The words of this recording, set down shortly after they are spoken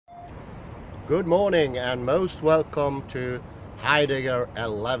Good morning and most welcome to Heidegger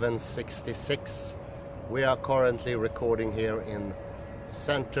 1166. We are currently recording here in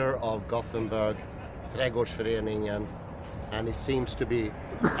center of Gothenburg, Trädgårdsföreningen, and it seems to be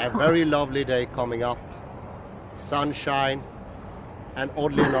a very lovely day coming up. Sunshine, and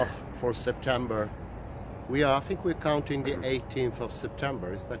oddly enough for September, I think we're counting the 18th of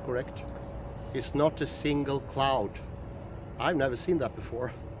September, is that correct? It's not a single cloud. I've never seen that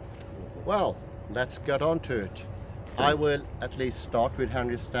before. Well, let's get on to it. I will at least start with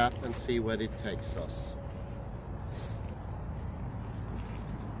Henry Stapp and see where it takes us.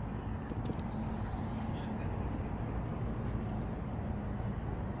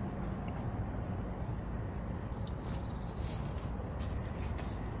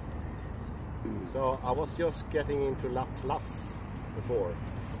 So I was just getting into Laplace before.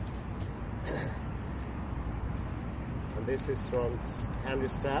 And this is from Henry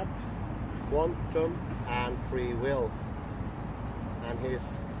Stapp, Quantum and Free Will, and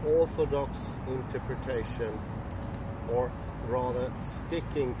his orthodox interpretation, or rather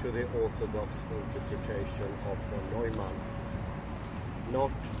sticking to the orthodox interpretation of Neumann,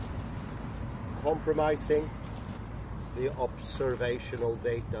 not compromising the observational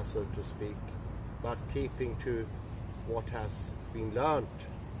data, so to speak, but keeping to what has been learned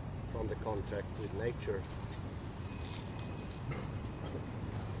from the contact with nature.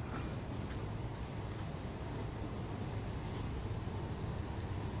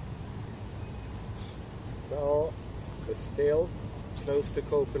 So, we're still close to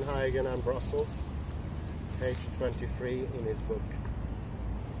Copenhagen and Brussels, page 23 in his book.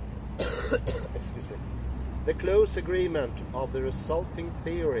 Excuse me. The close agreement of the resulting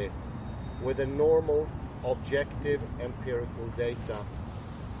theory with the normal objective empirical data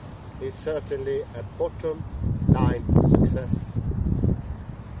is certainly a bottom line success.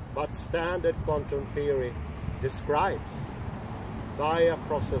 But standard quantum theory describes via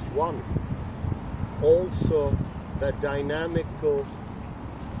process 1 also the dynamical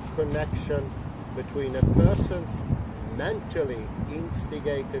connection between a person's mentally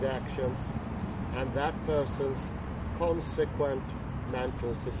instigated actions and that person's consequent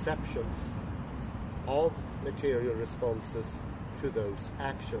mental perceptions of material responses to those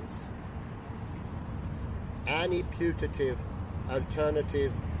actions. Any putative,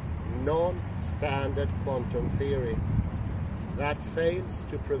 alternative, non-standard quantum theory that fails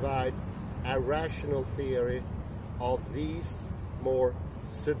to provide a rational theory of these more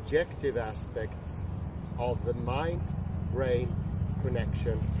subjective aspects of the mind-brain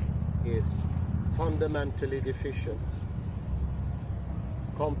connection is fundamentally deficient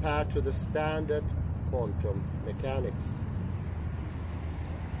compared to the standard quantum mechanics.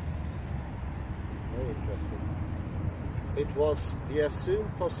 Very interesting. It was the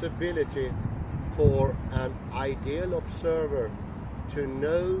assumed possibility for an ideal observer to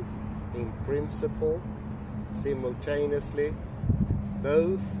know in principle, simultaneously,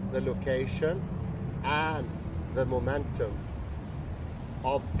 both the location and the momentum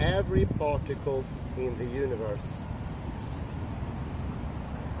of every particle in the universe,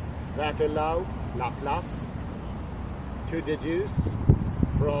 that allow Laplace to deduce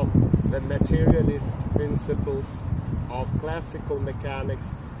from the materialist principles of classical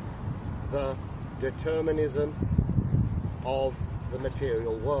mechanics the determinism of the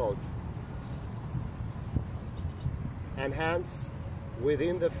material world. And hence,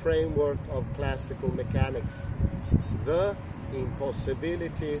 within the framework of classical mechanics, the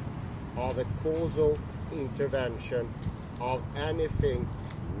impossibility of a causal intervention of anything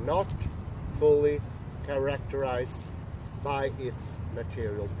not fully characterized by its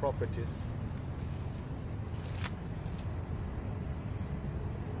material properties.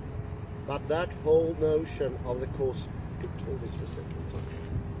 But that whole notion of the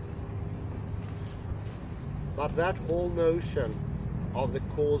But that whole notion of the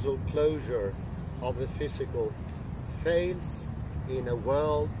causal closure of the physical fails in a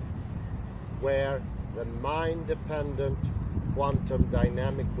world where the mind-dependent quantum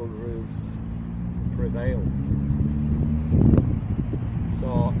dynamical rules prevail.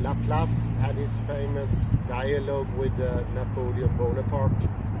 So Laplace had his famous dialogue with Napoleon Bonaparte.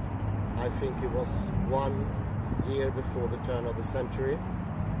 I think it was 1 year before the turn of the century.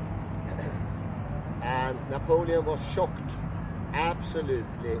 And Napoleon was shocked,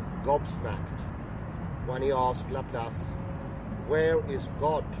 absolutely gobsmacked, when he asked Laplace, "Where is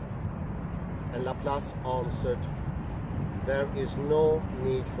God?" And Laplace answered, "There is no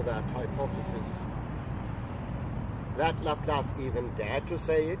need for that hypothesis." That Laplace even dared to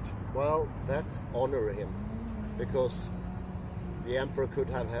say it, well, that's honor him, because the emperor could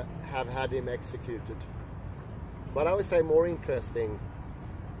have had him executed. But I would say more interesting,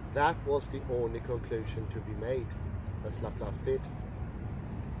 that was the only conclusion to be made, as Laplace did,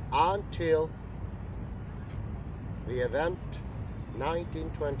 until the event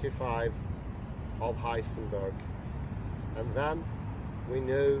 1925 of Heisenberg. And then we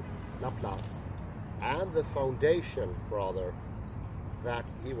knew Laplace and the foundation, rather, that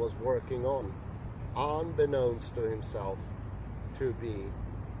he was working on, unbeknownst to himself, to be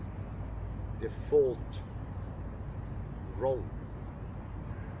default wrong,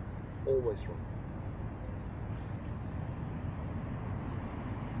 always wrong.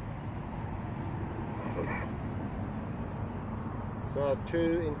 So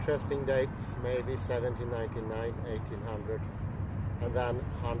two interesting dates, maybe 1799, 1800, and then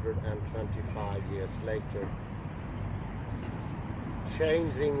 125 years later.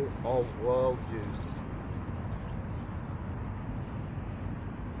 Changing of worldviews.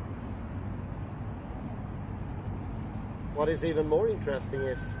 What is even more interesting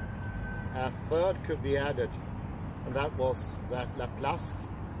is a third could be added, and that was that Laplace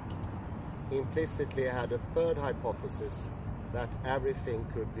implicitly had a third hypothesis, that everything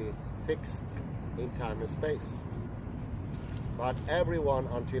could be fixed in time and space. But everyone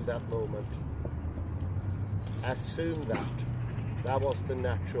until that moment assumed that that was the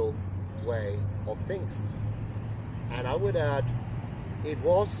natural way of things. And I would add, it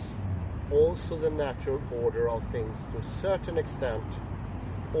was also the natural order of things to a certain extent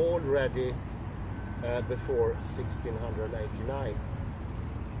already before 1689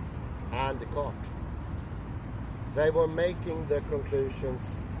 and Descartes. They were making their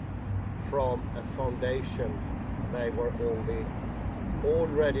conclusions from a foundation they were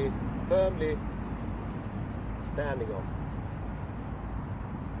already firmly standing on.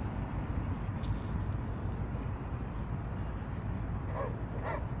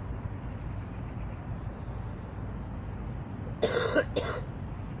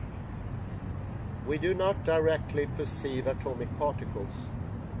 We do not directly perceive atomic particles.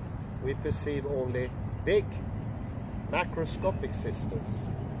 We perceive only big macroscopic systems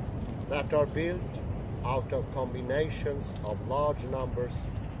that are built out of combinations of large numbers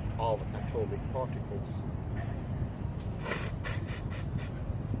of atomic particles.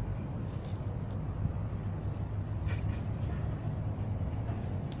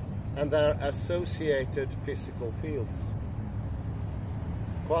 And their associated physical fields.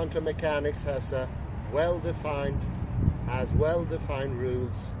 Quantum mechanics has well-defined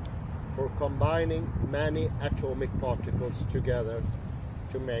rules for combining many atomic particles together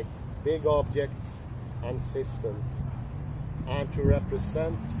to make big objects and systems, and to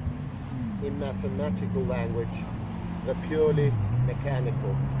represent in mathematical language the purely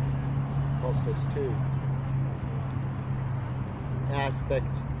mechanical process 2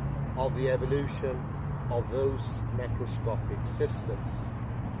 aspect of the evolution of those macroscopic systems.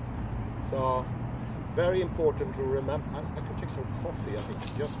 So very important to remember. I could take some coffee, I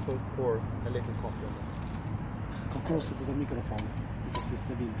think. Just pour a little coffee on it. Come closer to the microphone because it's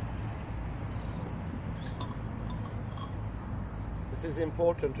the wind. This is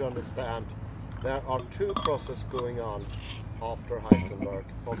important to understand. There are two processes going on after Heisenberg,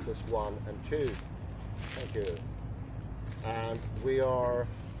 process 1 and 2. Thank you. And we are,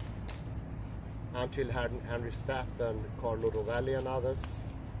 until Henry Stapp and Carlo Rovelli and others,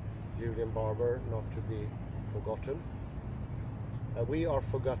 Julian Barber, not to be forgotten. We are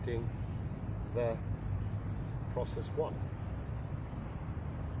forgetting the process 1.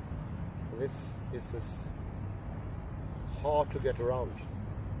 This is hard to get around.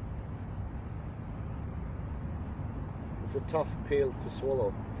 It's a tough pill to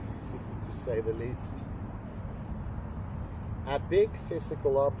swallow, to say the least. A big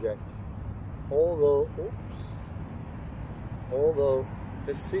physical object, although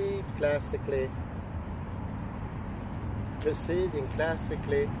perceived in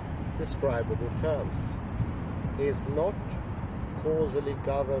classically describable terms, is not causally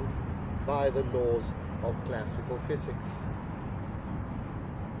governed by the laws of classical physics.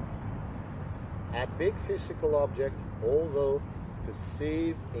 A big physical object, although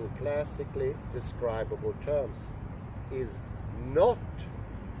perceived in classically describable terms, is not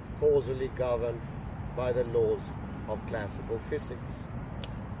causally governed by the laws of classical physics.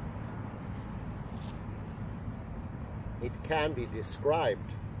 It can be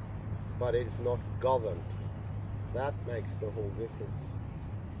described, but it is not governed. That makes the whole difference.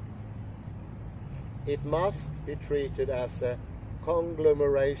 It must be treated as a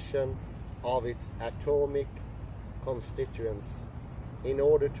conglomeration of its atomic constituents in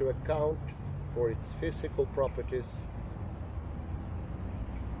order to account for its physical properties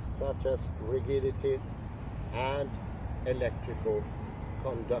such as rigidity and electrical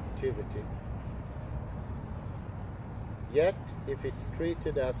conductivity. Yet, if it's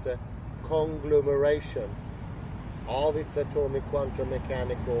treated as a conglomeration of its atomic quantum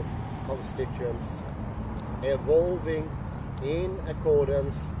mechanical constituents, evolving in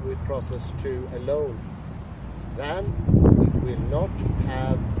accordance with process 2 alone, then it will not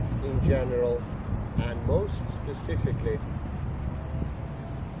have, in general and most specifically,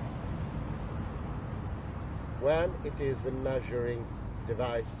 when it is a measuring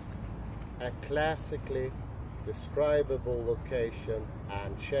device, a classically describable location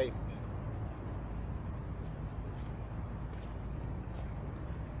and shape.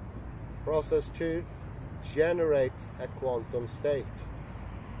 Process 2 generates a quantum state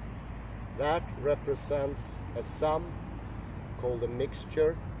that represents a sum called a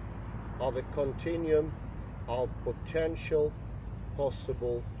mixture of a continuum of potential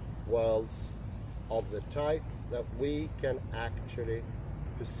possible worlds of the type that we can actually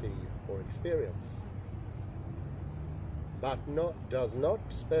perceive or experience, but does not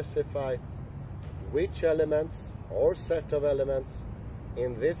specify which elements or set of elements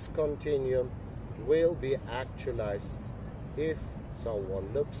in this continuum will be actualized if someone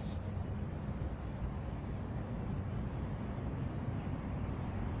looks.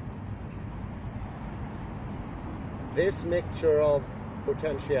 This mixture of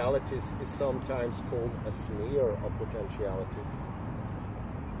potentialities is sometimes called a smear of potentialities.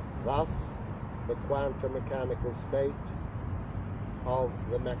 Thus, the quantum mechanical state of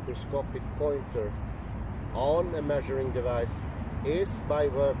the macroscopic pointer on a measuring device is, by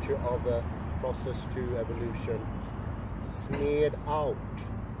virtue of the process 2 evolution, smeared out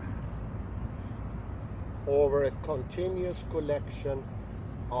over a continuous collection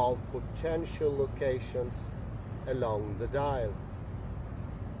of potential locations along the dial.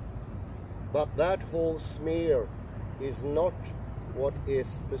 But that whole smear is not what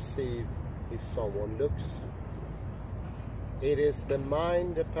is perceived if someone looks. It is the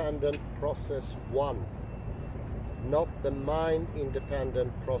mind-dependent process 1, not the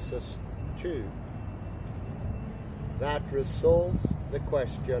mind-independent process 2, that resolves the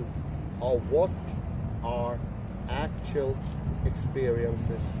question of what our actual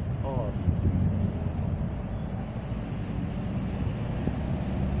experiences are.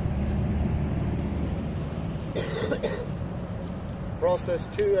 Process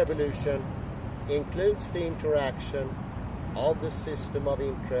 2 evolution includes the interaction of the system of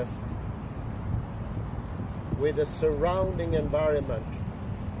interest with the surrounding environment,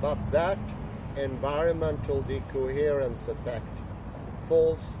 but that environmental decoherence effect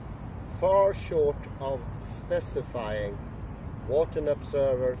falls far short of specifying what an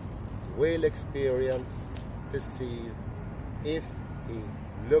observer will experience, perceive, if he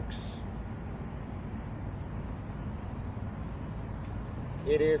looks.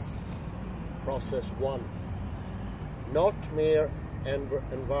 It is process 1, not mere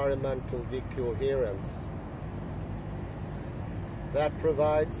environmental decoherence, that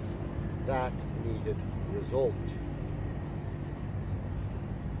provides that needed result.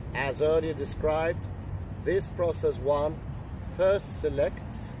 As earlier described, this process 1 first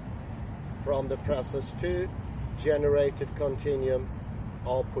selects from the process 2 generated continuum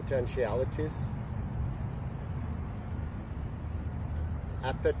of potentialities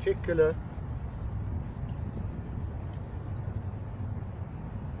a particular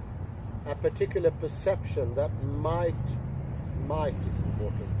perception that might is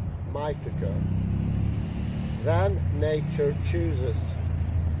important, might occur. Then nature chooses,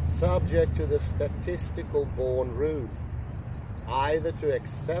 subject to the statistical born rule, either to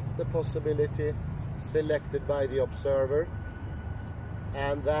accept the possibility selected by the observer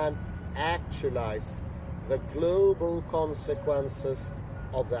and then actualize the global consequences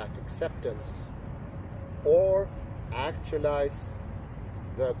of that acceptance, or actualize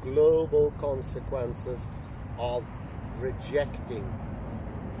the global consequences of rejecting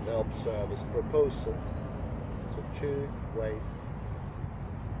the observer's proposal. So 2 ways.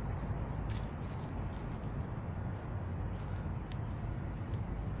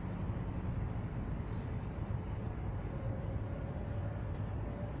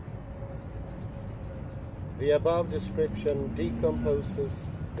 The above description decomposes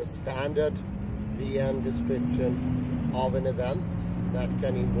the standard VN description of an event that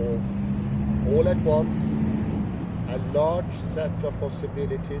can involve all at once a large set of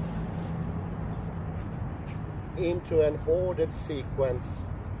possibilities into an ordered sequence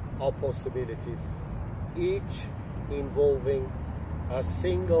of possibilities, each involving a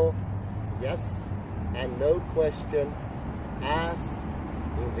single yes and no question, as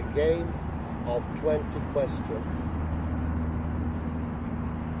in the game of 20 questions.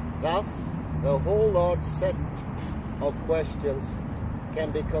 Thus, the whole large set of questions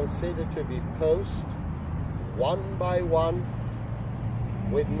can be considered to be posed one by one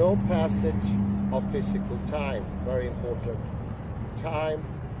with no passage of physical time. Very important. Time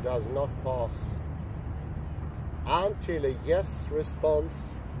does not pass until a yes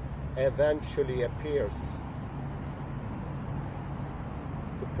response eventually appears.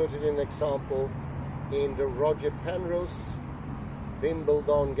 To put it in example, in the Roger Penrose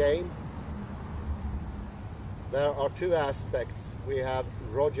Wimbledon game, there are two aspects. We have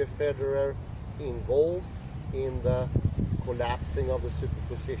Roger Federer involved in the collapsing of the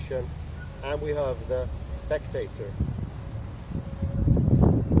superposition, and we have the spectator.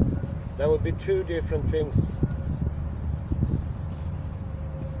 There would be two different things.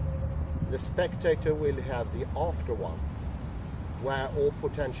 The spectator will have the after one, where all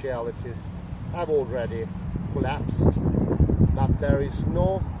potentialities have already collapsed, but there is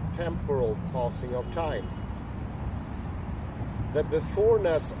no temporal passing of time. The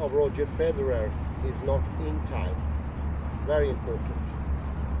beforeness of Roger Federer is not in time. Very important.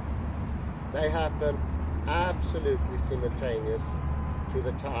 They happen absolutely simultaneous to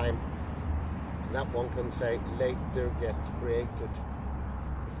the time that one can say later gets created.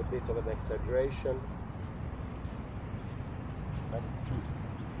 It's a bit of an exaggeration, but it's true.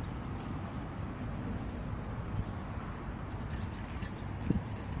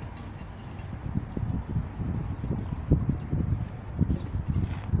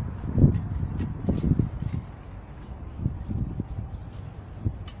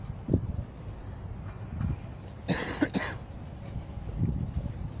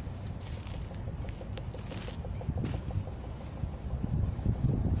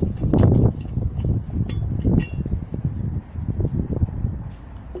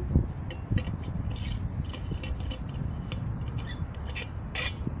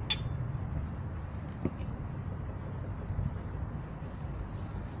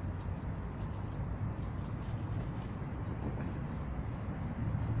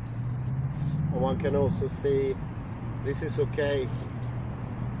 One can also see this is okay,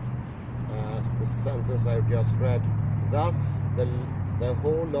 as the sentence I've just read. Thus, the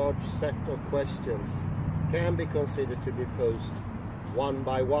whole large set of questions can be considered to be posed one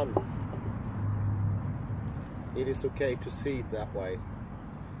by one. It is okay to see it that way,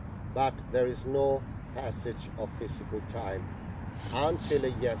 but there is no passage of physical time until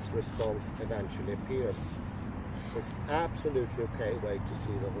a yes response eventually appears. It's absolutely okay way to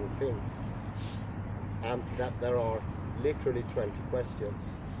see the whole thing. And that there are literally 20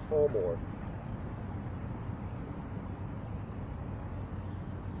 questions or more.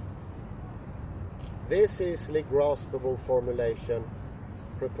 This easily graspable formulation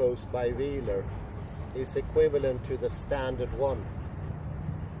proposed by Wheeler is equivalent to the standard one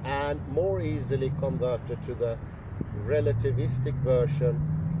and more easily converted to the relativistic version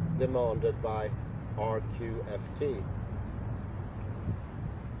demanded by RQFT.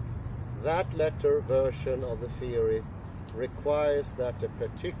 That latter version of the theory requires that a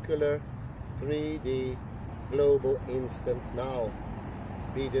particular 3D global instant now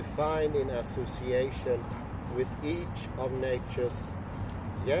be defined in association with each of nature's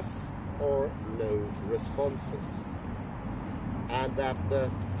yes or no responses, and that the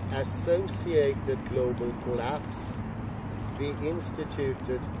associated global collapse be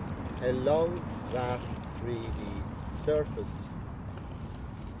instituted along that 3D surface,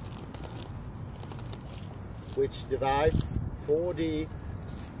 which divides 4D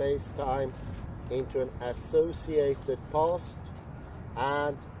space-time into an associated past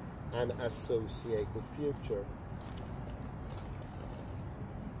and an associated future.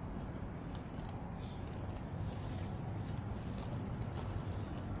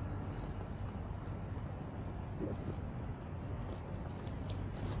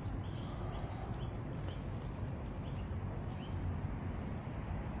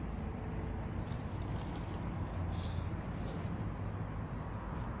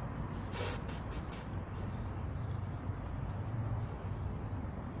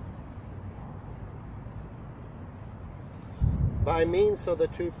 By means of the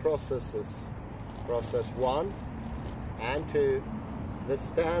two processes, process 1 and 2, the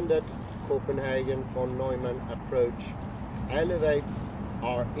standard Copenhagen von Neumann approach elevates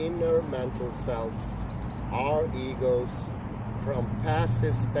our inner mental selves, our egos, from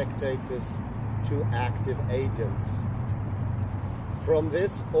passive spectators to active agents. From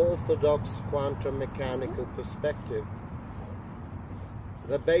this orthodox quantum mechanical perspective,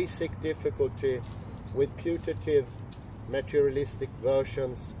 the basic difficulty with putative materialistic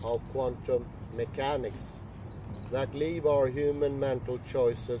versions of quantum mechanics that leave our human mental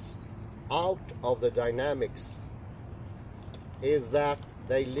choices out of the dynamics is that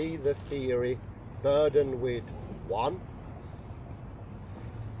they leave the theory burdened with 1.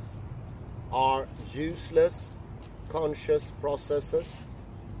 Are useless conscious processes,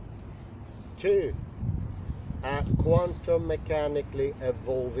 2. A quantum mechanically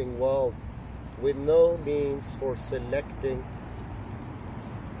evolving world with no means for selecting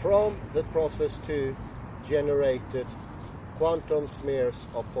from the process 2 generated quantum smears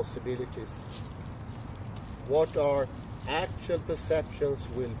of possibilities. What our actual perceptions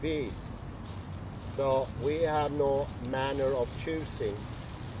will be. So we have no manner of choosing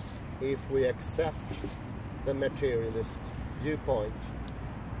if we accept the materialist viewpoint.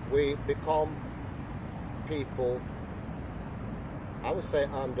 We become people, I would say,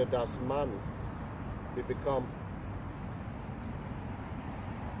 under das Mann. We become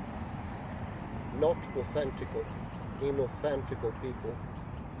not authentical, inauthentical people.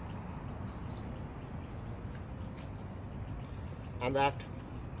 And that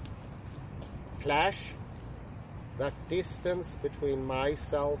clash, that distance between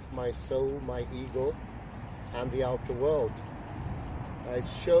myself, my soul, my ego, and the outer world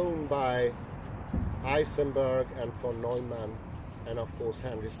is shown by Heisenberg and von Neumann, and of course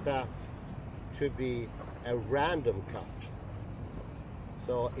Henry Stapp, to be a random cut.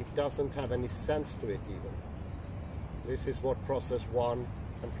 So it doesn't have any sense to it even. This is what process 1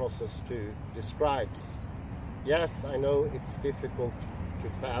 and process 2 describes. Yes, I know it's difficult to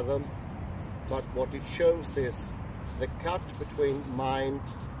fathom, but what it shows is the cut between mind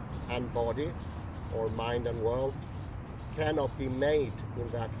and body, or mind and world, cannot be made in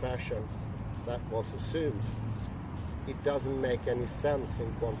that fashion that was assumed. It doesn't make any sense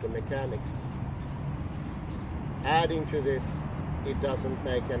in quantum mechanics. Adding to this, it doesn't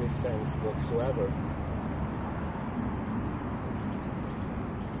make any sense whatsoever.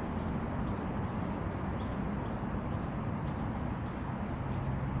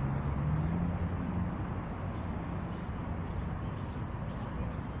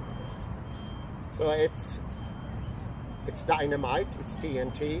 So it's dynamite, it's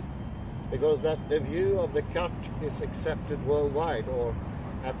TNT, because that the view of the cut is accepted worldwide, or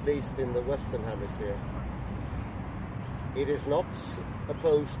at least in the Western Hemisphere. It is not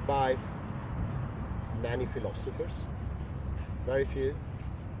opposed by many philosophers, very few.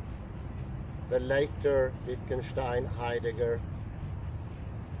 The later Wittgenstein, Heidegger,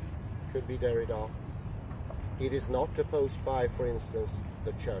 could be Derrida. It is not opposed by, for instance,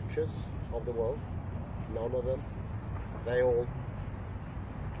 the churches of the world, none of them. They all,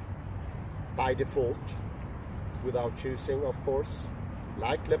 by default, without choosing, of course,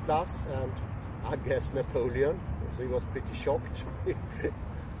 like Laplace and I guess Napoleon, so he was pretty shocked.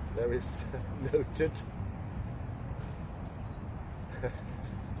 There is noted.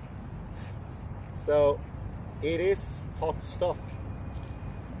 So it is hot stuff,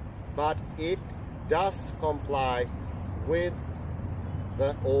 but it does comply with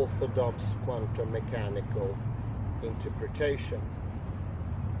the orthodox quantum mechanical interpretation,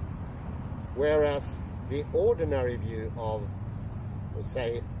 whereas the ordinary view of,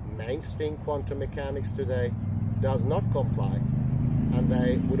 say, mainstream quantum mechanics today does not comply, and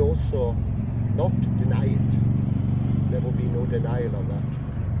they would also not deny it. There will be no denial of that.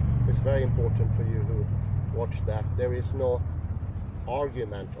 It's very important for you who watch that. There is no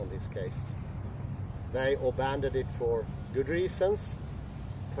argument on this case. They abandoned it for good reasons,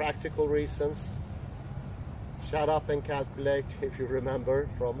 practical reasons. Shut up and calculate, if you remember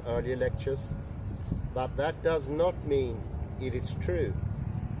from earlier lectures. But that does not mean it is true.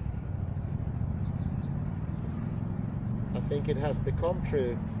 I think it has become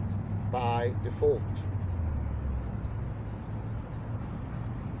true by default.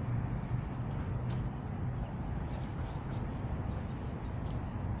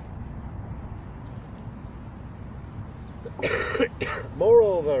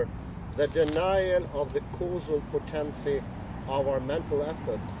 Moreover, the denial of the causal potency of our mental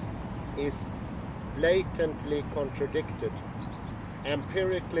efforts is blatantly contradicted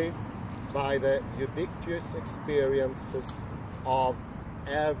empirically by the ubiquitous experiences of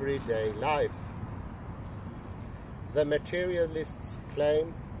everyday life. The materialists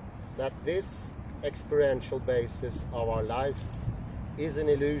claim that this experiential basis of our lives is an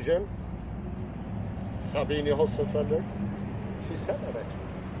illusion. Sabine Hossenfelder, she said that actually.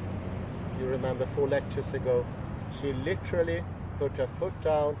 You remember 4 lectures ago, she literally put her foot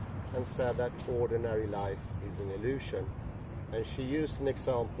down and said that ordinary life is an illusion. And she used an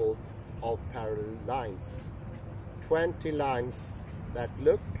example of parallel lines. 20 lines that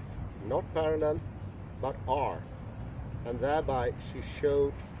look not parallel but are, and thereby she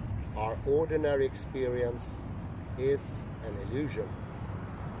showed our ordinary experience is an illusion,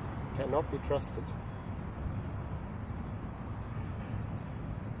 cannot be trusted.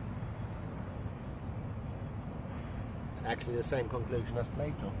 It's actually the same conclusion as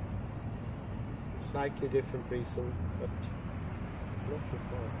Plato. Slightly different reason, but it's not too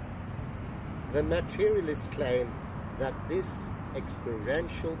far. The materialists claim that this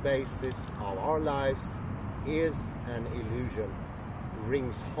experiential basis of our lives is an illusion,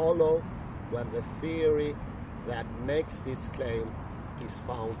 rings hollow when the theory that makes this claim is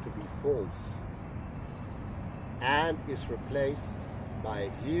found to be false, and is replaced by a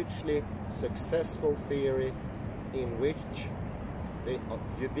hugely successful theory in which the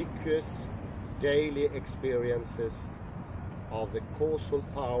ubiquitous daily experiences of the causal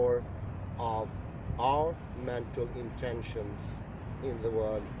power of our mental intentions in the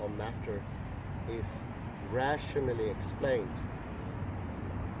world of matter is rationally explained.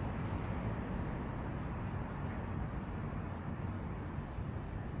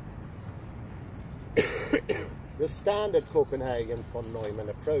 The standard Copenhagen von Neumann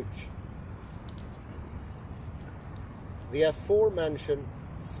approach. The aforementioned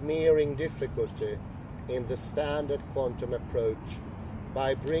smearing difficulty in the standard quantum approach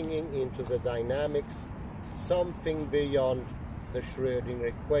by bringing into the dynamics something beyond the Schrödinger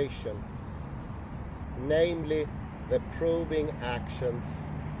equation, namely the probing actions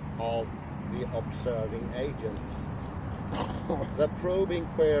of the observing agents. The probing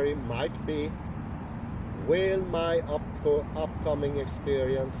query might be, will my upcoming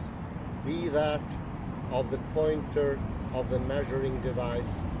experience be that of the pointer of the measuring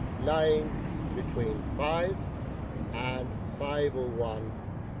device lying between 5 and 501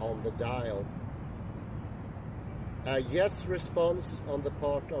 on the dial? A yes response on the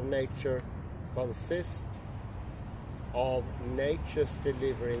part of nature consists of nature's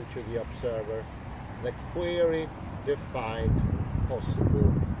delivering to the observer the query-defined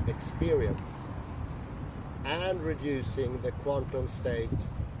possible experience and reducing the quantum state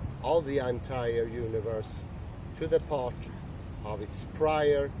of the entire universe to the part of its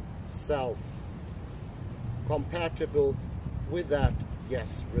prior self, compatible with that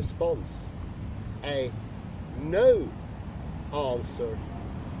yes response. A no answer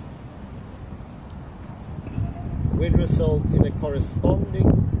will result in a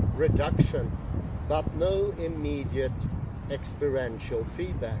corresponding reduction, but no immediate experiential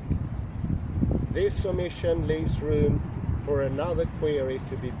feedback. This omission leaves room for another query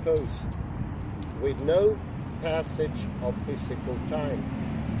to be posed, with no passage of physical time.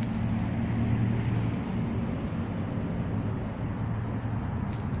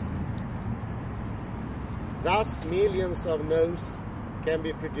 Thus, millions of no's can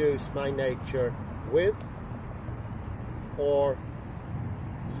be produced by nature with or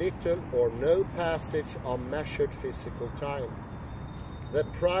little or no passage of measured physical time. The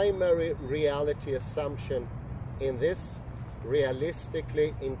primary reality assumption in this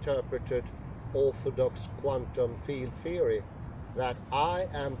realistically interpreted orthodox quantum field theory that I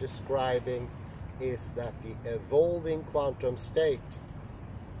am describing is that the evolving quantum state,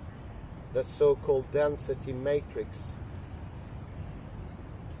 the so-called density matrix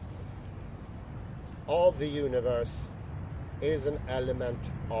of the universe, is an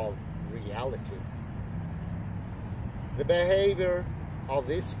element of reality. The behavior of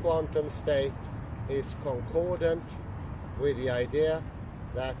this quantum state is concordant with the idea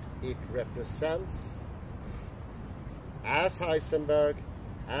that it represents, as Heisenberg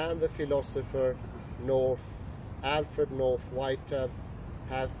and the philosopher Alfred North Whitehead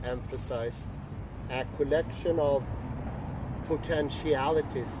have emphasized, a collection of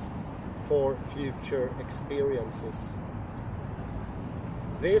potentialities for future experiences.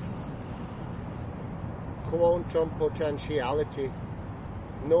 This quantum potentiality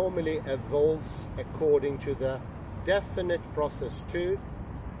normally evolves according to the definite process too,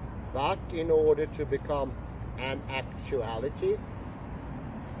 but in order to become an actuality,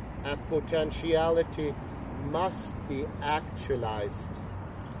 a potentiality must be actualized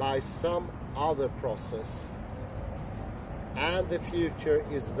by some other process, and the future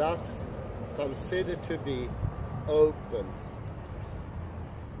is thus considered to be open.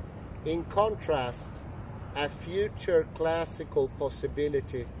 In contrast, a future classical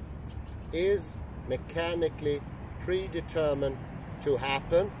possibility is mechanically predetermined to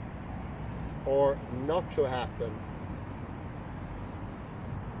happen or not to happen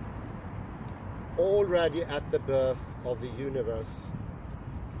already at the birth of the universe,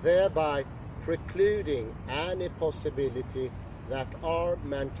 thereby precluding any possibility that our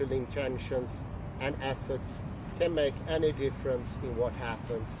mental intentions and efforts can make any difference in what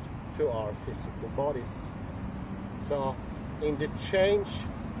happens to our physical bodies. So in the change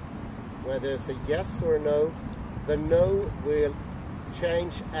where there's a yes or a no, the no will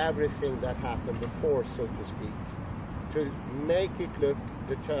change everything that happened before, so to speak, to make it look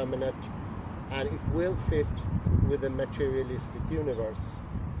determinate, and it will fit with the materialistic universe.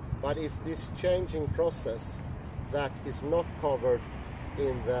 But it's this changing process that is not covered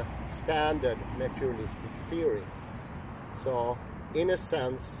in the standard materialistic theory. So in a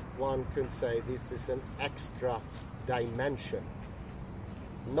sense, one could say this is an extra dimension,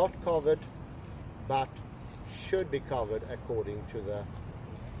 not covered, but should be covered according to the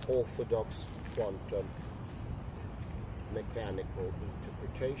orthodox quantum mechanical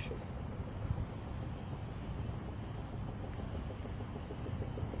interpretation.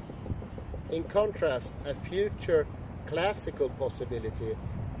 In contrast, a future classical possibility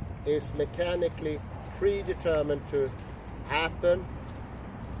is mechanically predetermined to happen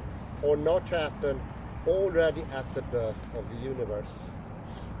or not happen already at the birth of the universe.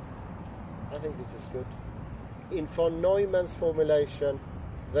 I think this is good. In von Neumann's formulation,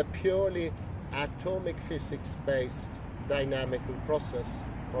 the purely atomic physics-based dynamical process,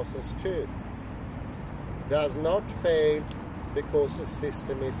 process 2, does not fail because a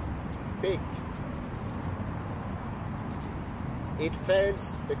system is big. It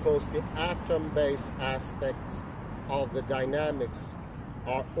fails because the atom-based aspects of the dynamics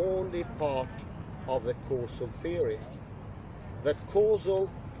are only part of the causal theory. The causal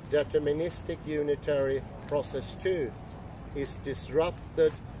deterministic unitary process 2 is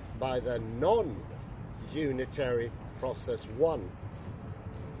disrupted by the non-unitary process 1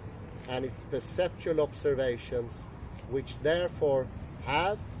 and its perceptual observations, which therefore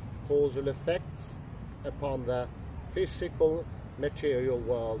have causal effects upon the physical material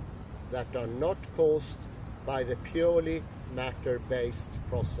world that are not caused by the purely matter-based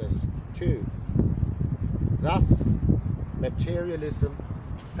process 2. Thus, materialism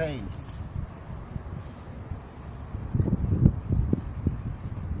fails.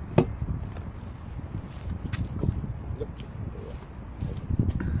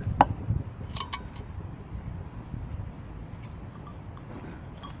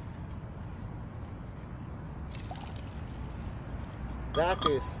 That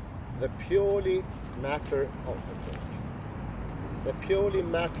is the purely matter-based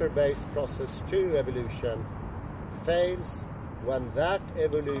process 2 evolution fails when that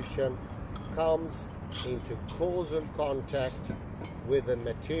evolution comes into causal contact with the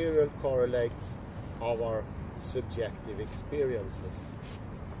material correlates of our subjective experiences,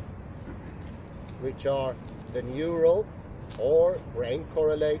 which are the neural or brain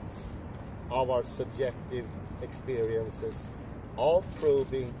correlates of our subjective experiences of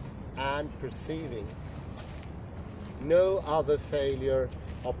probing and perceiving. No other failure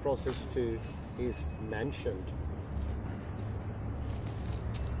of process 2 is mentioned.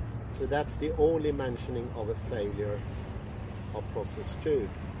 So that's the only mentioning of a failure of process 2.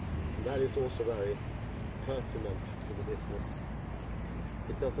 And that is also very pertinent to the business.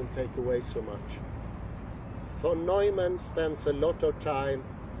 It doesn't take away so much. Von Neumann spends a lot of time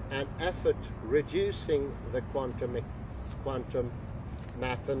and effort reducing the quantum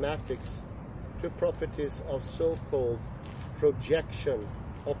mathematics to properties of so-called projection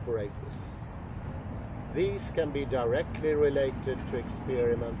operators. These can be directly related to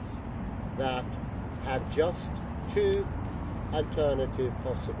experiments that have just two alternative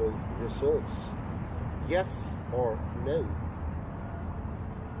possible results, yes or no,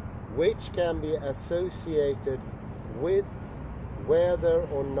 which can be associated with whether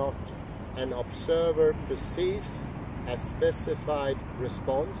or not an observer perceives a specified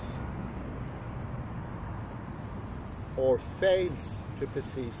response or fails to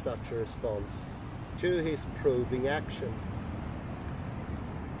perceive such a response to his probing action.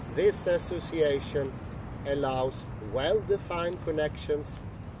 This association allows well-defined connections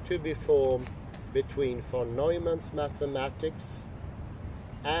to be formed between von Neumann's mathematics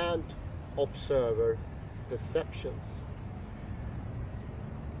and observer perceptions.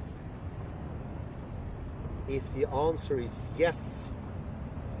 If the answer is yes,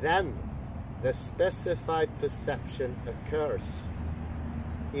 then the specified perception occurs.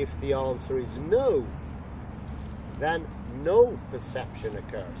 If the answer is no, then no perception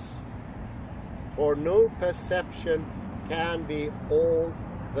occurs. For no perception can be all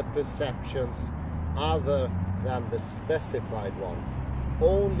the perceptions other than the specified one,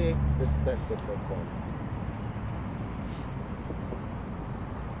 only the specified one.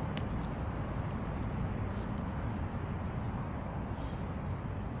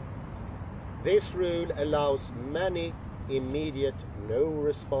 This rule allows many immediate no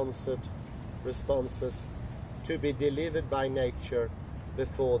responses to be delivered by nature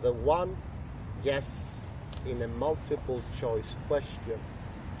before the one yes in a multiple choice question.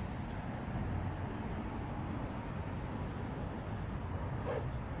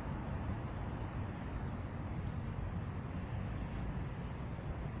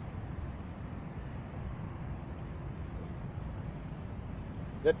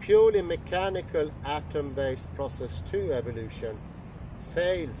 The purely mechanical atom-based process 2 evolution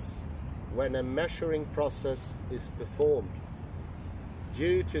fails when a measuring process is performed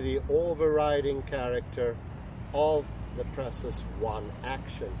due to the overriding character of the process 1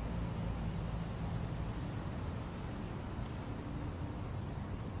 action.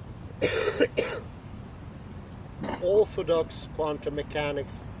 Orthodox quantum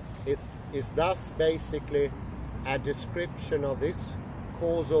mechanics is thus basically a description of this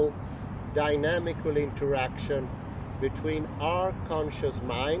causal dynamical interaction between our conscious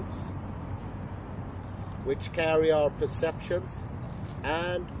minds, which carry our perceptions,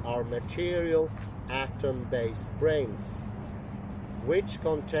 and our material atom-based brains, which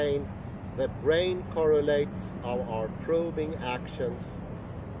contain the brain correlates of our probing actions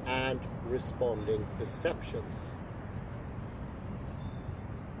and responding perceptions.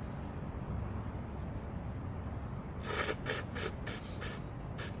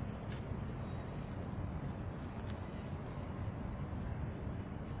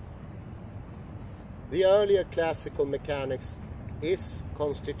 The earlier classical mechanics is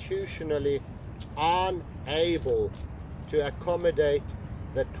constitutionally unable to accommodate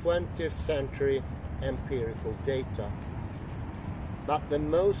the 20th century empirical data. But the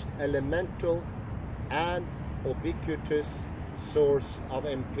most elemental and ubiquitous source of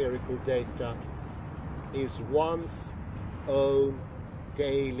empirical data is one's own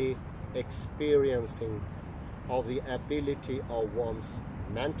daily experiencing of the ability of one's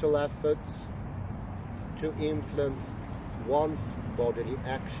mental efforts to influence one's bodily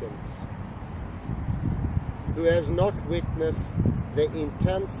actions. Who has not witnessed the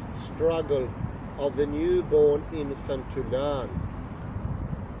intense struggle of the newborn infant to learn,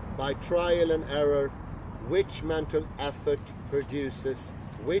 by trial and error, which mental effort produces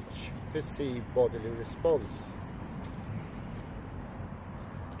which perceived bodily response?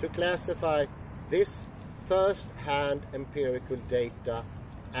 To classify this first-hand empirical data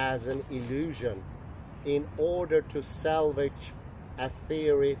as an illusion in order to salvage a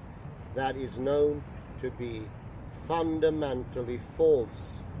theory that is known to be fundamentally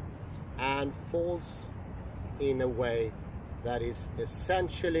false, and false in a way that is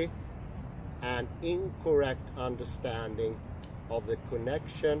essentially an incorrect understanding of the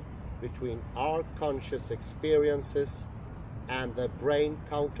connection between our conscious experiences and their brain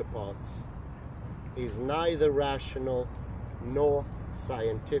counterparts, is neither rational nor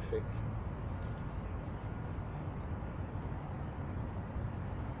scientific.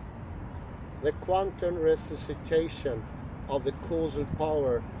 The quantum resuscitation of the causal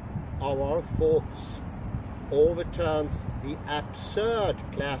power of our thoughts overturns the absurd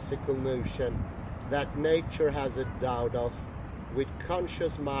classical notion that nature has endowed us with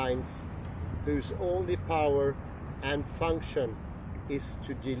conscious minds whose only power and function is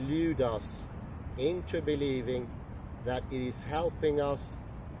to delude us into believing that it is helping us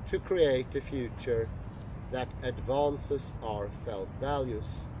to create a future that advances our felt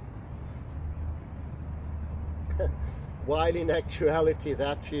values. While in actuality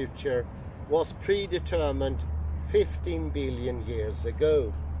that future was predetermined 15 billion years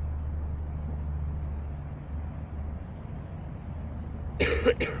ago.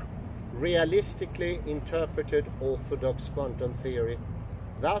 Realistically interpreted orthodox quantum theory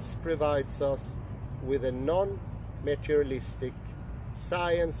thus provides us with a non-materialistic,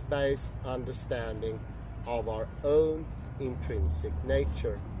 science-based understanding of our own intrinsic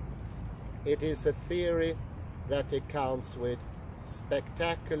nature. It is a theory that accounts with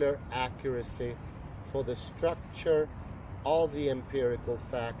spectacular accuracy for the structure of the empirical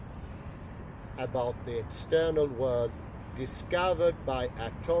facts about the external world discovered by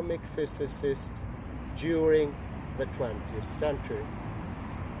atomic physicists during the 20th century.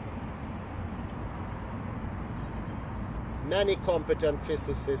 Many competent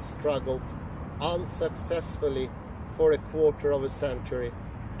physicists struggled unsuccessfully for a quarter of a century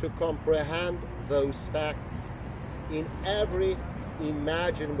to comprehend those facts in every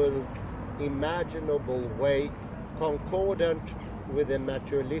imaginable way concordant with a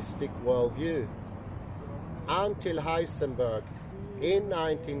materialistic worldview, until Heisenberg in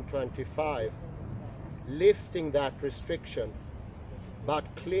 1925, lifting that restriction but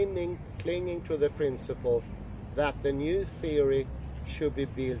clinging to the principle that the new theory should be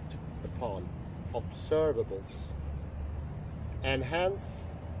built upon observables, and hence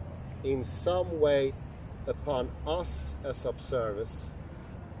in some way upon us as observers,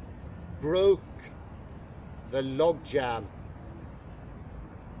 broke the logjam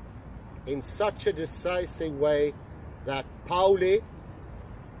in such a decisive way that Pauli,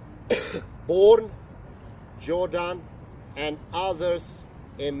 Born, Jordan, and others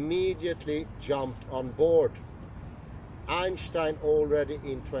immediately jumped on board. Einstein already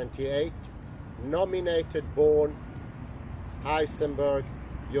in 28 nominated Born, Heisenberg,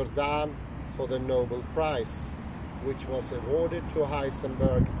 Jordan for the Nobel Prize, which was awarded to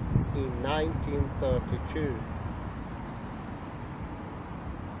Heisenberg in 1932.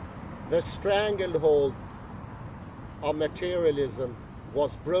 The stranglehold of materialism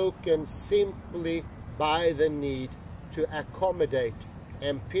was broken simply by the need to accommodate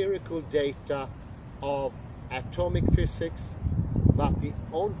empirical data of atomic physics, but the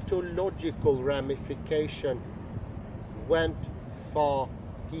ontological ramification went far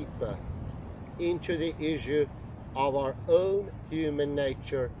deeper into the issue of our own human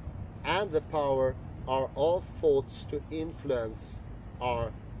nature and the power of our thoughts to influence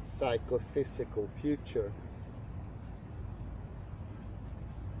our psychophysical future.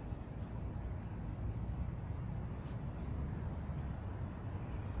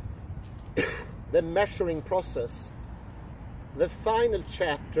 The measuring process. The final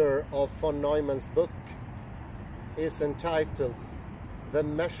chapter of von Neumann's book is entitled The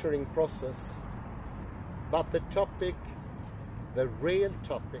Measuring Process, but the topic, the real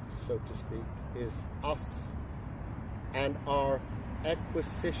topic, so to speak, is us and our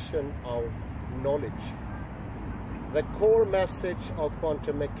acquisition of knowledge. The core message of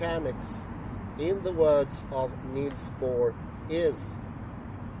quantum mechanics, in the words of Niels Bohr, is: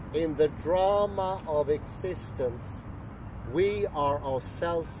 in the drama of existence, we are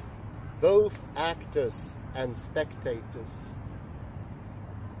ourselves both actors and spectators.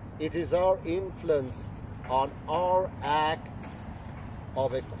 It is our influence on our acts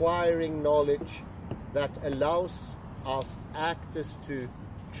of acquiring knowledge that allows us actors to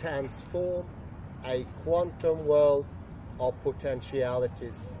transform a quantum world of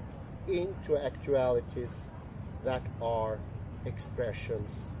potentialities into actualities that are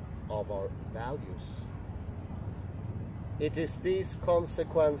expressions of our values. It is these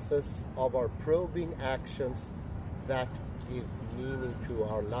consequences of our probing actions that give meaning to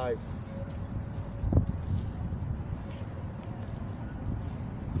our lives.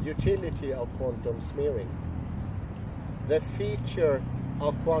 Utility of quantum smearing. The feature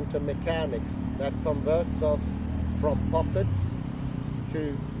of quantum mechanics that converts us from puppets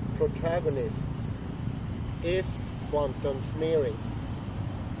to protagonists is quantum smearing.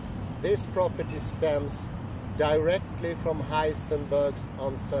 This property stems directly from Heisenberg's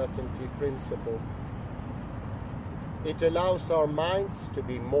uncertainty principle. It allows our minds to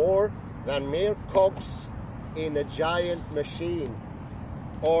be more than mere cogs in a giant machine,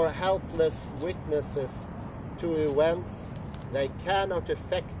 or helpless witnesses to events they cannot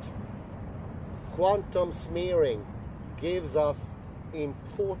affect. Quantum smearing gives us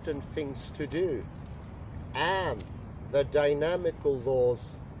important things to do, and the dynamical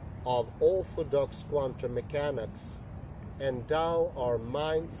laws of orthodox quantum mechanics endow our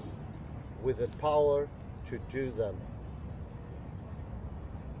minds with the power to do them.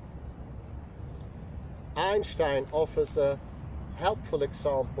 Einstein offers a helpful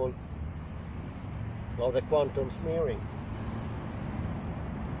example of the quantum smearing.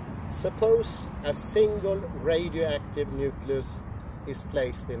 Suppose a single radioactive nucleus is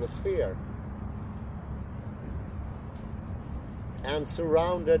placed in a sphere and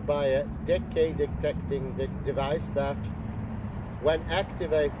surrounded by a decay detecting device that, when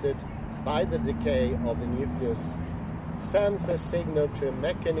activated by the decay of the nucleus, sends a signal to a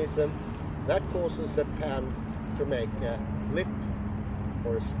mechanism that causes a pen to make a blip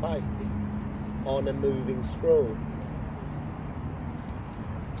or a spike on a moving scroll.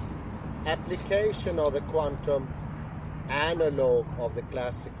 Application of the quantum analog of the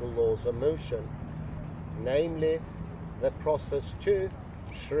classical laws of motion, namely the process 2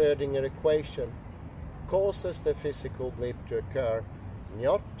 Schrödinger equation, causes the physical blip to occur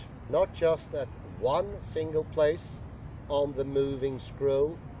not just at one single place on the moving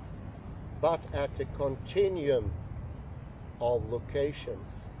scroll, but at a continuum of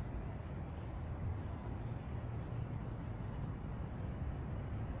locations.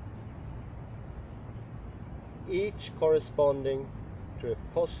 Each corresponding to a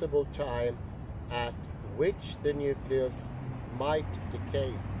possible time at which the nucleus might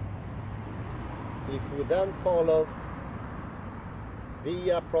decay. If we then follow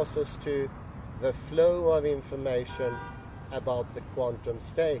via process 2 the flow of information about the quantum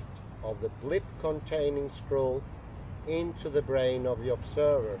state of the blip containing scroll into the brain of the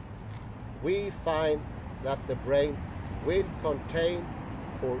observer, we find that the brain will contain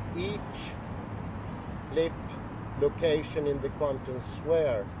for each blip location in the quantum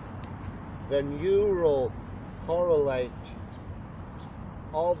sphere the neural correlate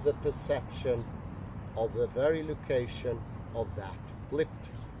of the perception of the very location of that blip.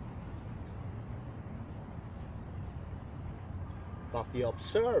 But the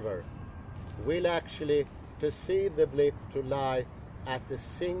observer will actually perceive the blip to lie at a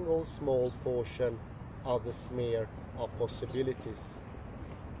single small portion of the smear of possibilities.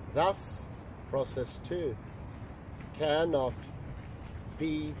 Thus, process 2 cannot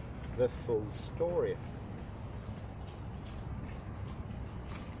be the full story.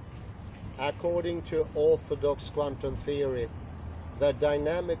 According to orthodox quantum theory, the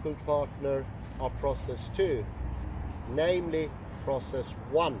dynamical partner of process 2, namely process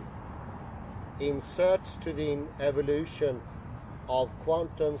 1, inserts to the evolution of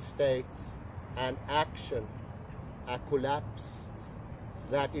quantum states and action a collapse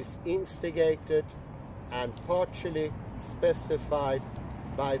that is instigated and partially specified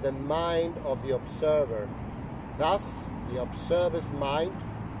by the mind of the observer. Thus, the observer's mind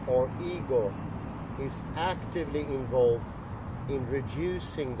or ego is actively involved in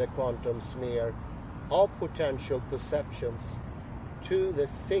reducing the quantum smear of potential perceptions to the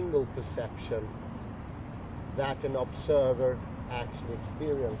single perception that an observer actually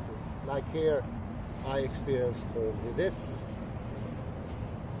experiences. Like here, I experienced only this.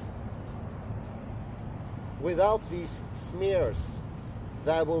 Without these smears,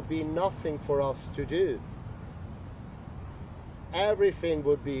 there will be nothing for us to do. Everything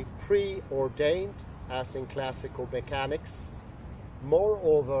would be preordained, as in classical mechanics.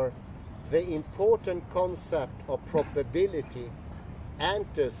 Moreover, the important concept of probability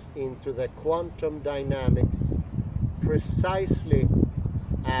enters into the quantum dynamics precisely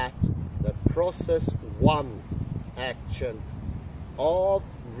at the process 1 action of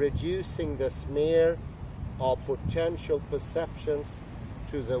reducing the smear of potential perceptions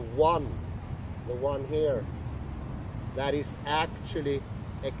to the one here, that is actually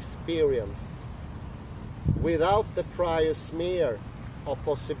experienced. Without the prior smear of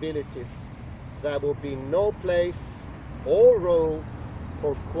possibilities, there will be no place or role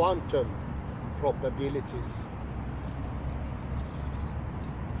for quantum probabilities.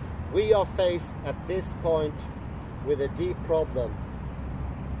 We are faced at this point with a deep problem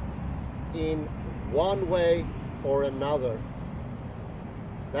in one way or another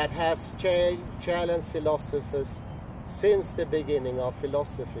that has challenged philosophers since the beginning of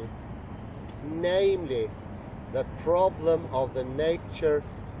philosophy, namely the problem of the nature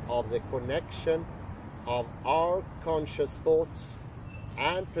of the connection of our conscious thoughts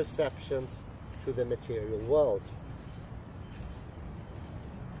and perceptions to the material world.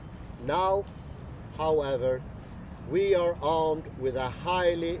 Now, however, we are armed with a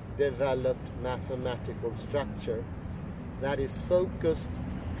highly developed mathematical structure that is focused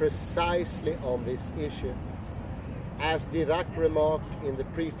precisely on this issue, as Dirac remarked in the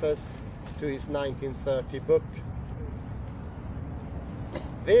preface to his 1930 book.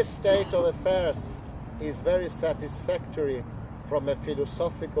 This state of affairs is very satisfactory from a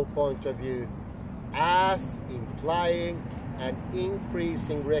philosophical point of view, as implying an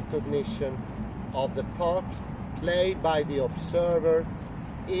increasing recognition of the part played by the observer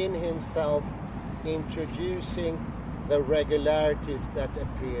in himself, introducing the regularities that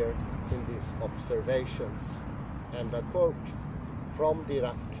appear in these observations. And a quote from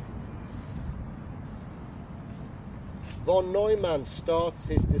Dirac. Von Neumann starts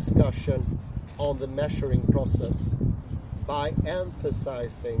his discussion on the measuring process by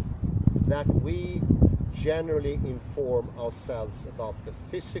emphasizing that we generally inform ourselves about the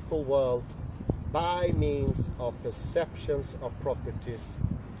physical world by means of perceptions of properties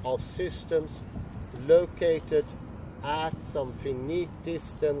of systems located at some finite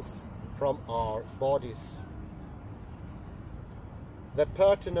distance from our bodies. The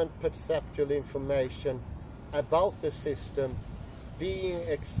pertinent perceptual information about the system being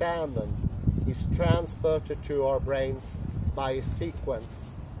examined is transported to our brains by a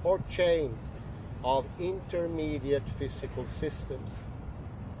sequence or chain of intermediate physical systems.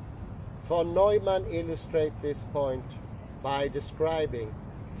 Von Neumann illustrates this point by describing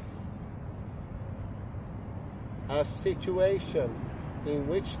a situation in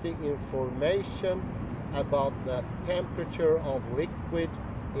which the information about the temperature of liquid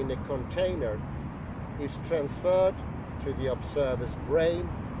in a container is transferred to the observer's brain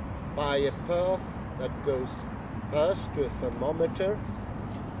by a path that goes first to a thermometer,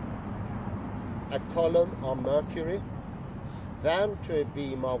 a column of mercury, then to a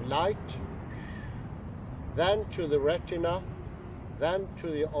beam of light, then to the retina, then to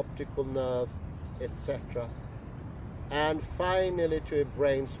the optical nerve, etc. And finally to a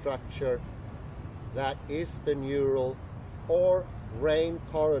brain structure that is the neural or brain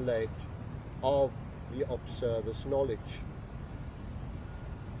correlate of the observer's knowledge.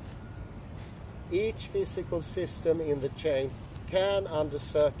 Each physical system in the chain can, under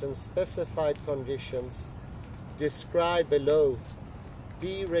certain specified conditions described below,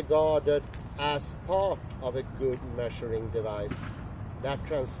 be regarded as part of a good measuring device that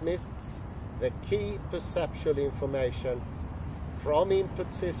transmits the key perceptual information from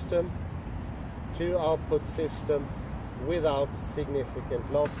input system to output system without significant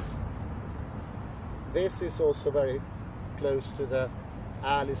loss. This is also very close to the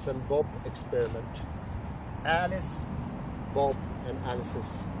Alice and Bob experiment. Alice, Bob, and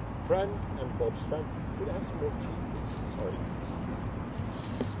Alice's friend and Bob's friend. Could I have some more tea, please? Sorry.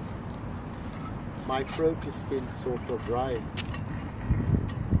 My throat is still sort of dry.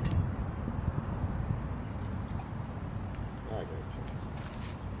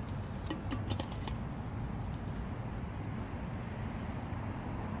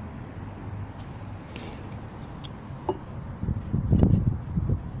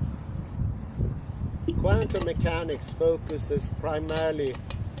 Quantum mechanics focuses primarily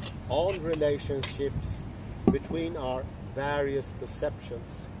on relationships between our various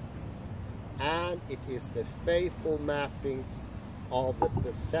perceptions, and it is the faithful mapping of the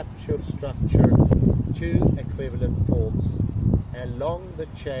perceptual structure to equivalent faults along the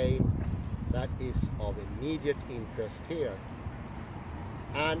chain that is of immediate interest here.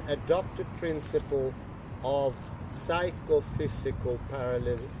 An adopted principle of psychophysical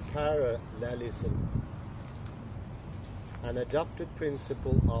parallelism. An adopted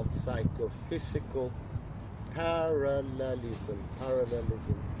principle of psychophysical parallelism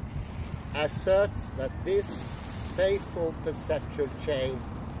asserts that this faithful perceptual chain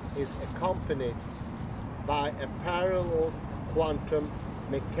is accompanied by a parallel quantum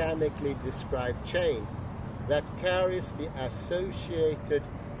mechanically described chain that carries the associated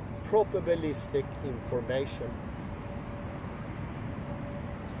probabilistic information.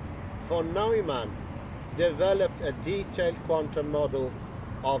 Von Neumann developed a detailed quantum model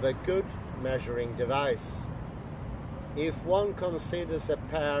of a good measuring device. If one considers a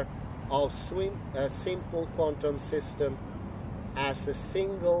pair of a simple quantum system as a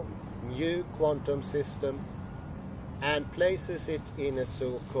single new quantum system and places it in a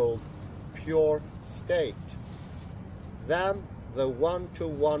so-called pure state, then the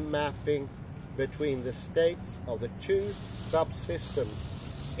one-to-one mapping between the states of the two subsystems,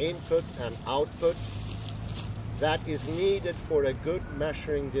 input and output, that is needed for a good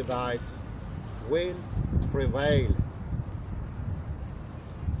measuring device will prevail.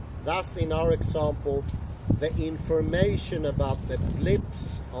 Thus, in our example, the information about the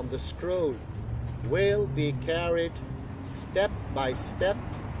blips on the scroll will be carried step by step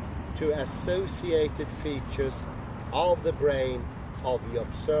to associated features of the brain of the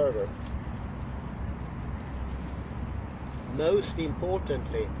observer. Most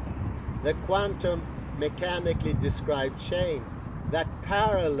importantly, the quantum mechanically described chain that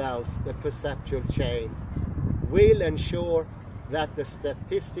parallels the perceptual chain will ensure that the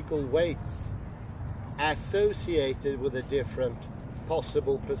statistical weights associated with the different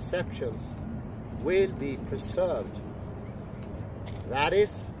possible perceptions will be preserved. That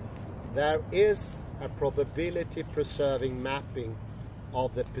is, there is a probability preserving mapping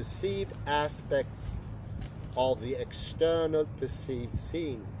of the perceived aspects of the external perceived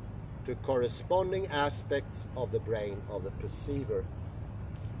scene to corresponding aspects of the brain of the perceiver.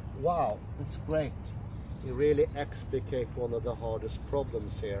 Wow, that's great. You really explicate one of the hardest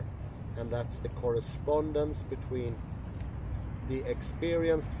problems here, and that's the correspondence between the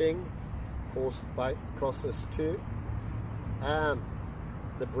experienced thing caused by process 2 and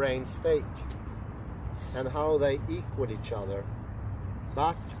the brain state, and how they equal each other,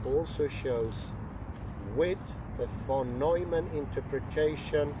 but also shows with the von Neumann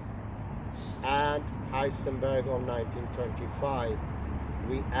interpretation and Heisenberg of 1925,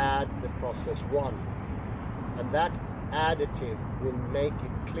 we add the process 1, and that additive will make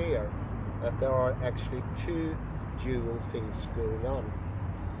it clear that there are actually two dual things going on.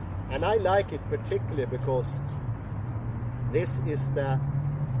 And I like it particularly because this is the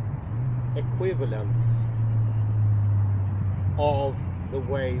equivalence of the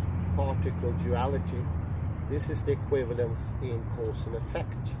wave-particle duality. This is the equivalence in cause and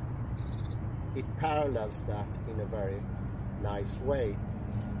effect. It parallels that in a very nice way,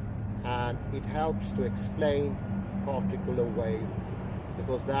 and it helps to explain particle and wave,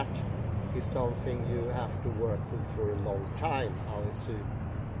 because that is something you have to work with for a long time, I assume,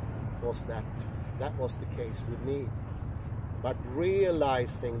 because that was the case with me. But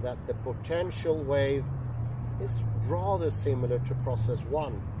realizing that the potential wave is rather similar to process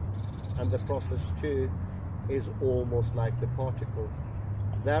 1, and the process 2 is almost like the particle.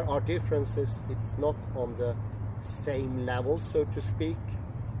 There are differences, it's not on the same level, so to speak,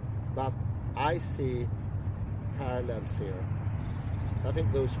 but I see parallels here. I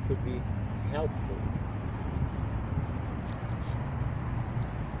think those could be helpful.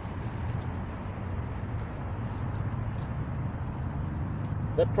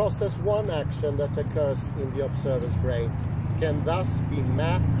 The process 1 action that occurs in the observer's brain can thus be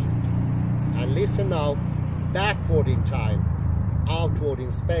mapped, and listen now, backward in time, outward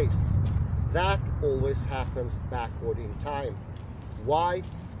in space. That always happens backward in time. Why?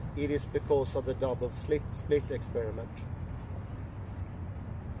 It is because of the double split experiment.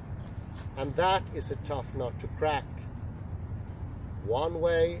 And that is a tough nut to crack. One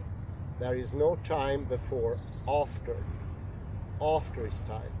way, there is no time before after. After is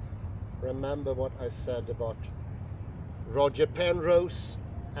time. Remember what I said about Roger Penrose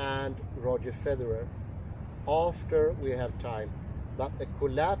and Roger Federer. After we have time, but the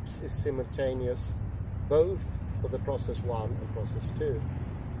collapse is simultaneous both for the process 1 and process 2.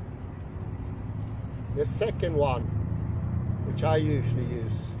 The second one, which I usually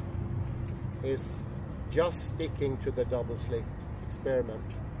use, is just sticking to the double slit experiment.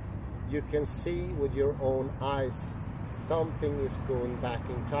 You can see with your own eyes something is going back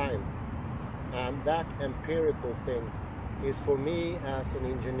in time, and that empirical thing is, for me as an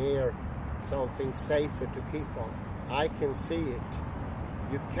engineer, something safer to keep on. I can see it.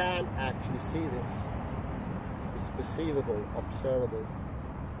 You can actually see this. It's perceivable, observable.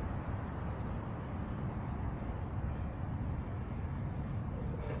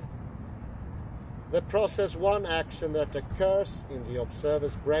 The process 1 action that occurs in the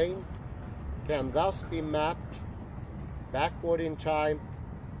observer's brain can thus be mapped backward in time,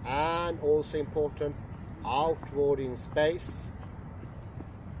 and also important, outward in space.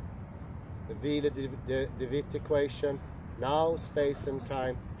 The Wheeler-de Witt equation, now space and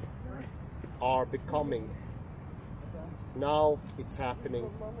time are becoming. Now it's happening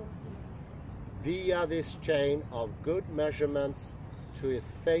via this chain of good measurements to a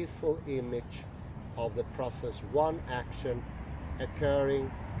faithful image of the process 1 action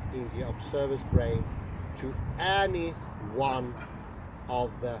occurring in the observer's brain to any one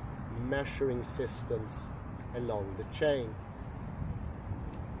of the measuring systems along the chain,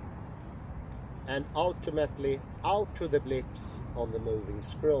 and ultimately out to the blips on the moving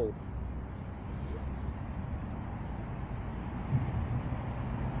scroll.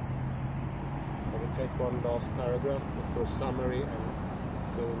 Let me take one last paragraph before summary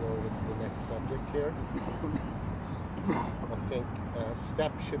and going over to the next subject here. I think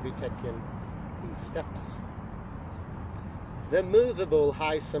Stapp should be taken in steps. The movable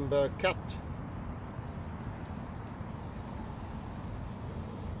Heisenberg cut.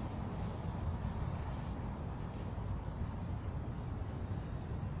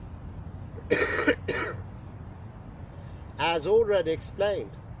 As already explained,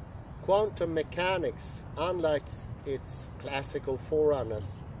 quantum mechanics, unlike its classical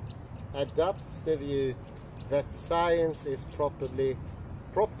forerunners, adopts the view that science is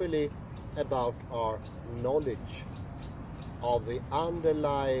properly about our knowledge of the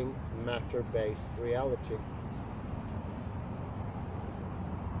underlying matter-based reality.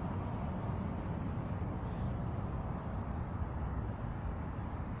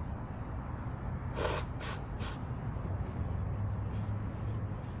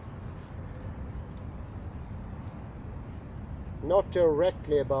 Not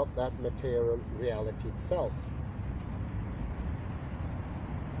directly about that material reality itself.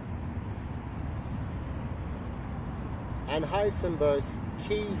 And Heisenberg's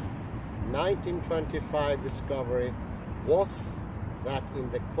key 1925 discovery was that in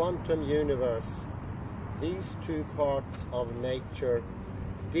the quantum universe, these two parts of nature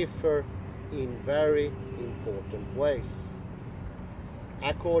differ in very important ways.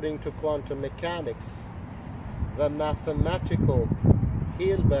 According to quantum mechanics, the mathematical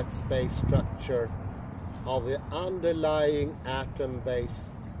Hilbert space structure of the underlying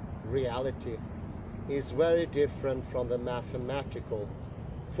atom-based reality is very different from the mathematical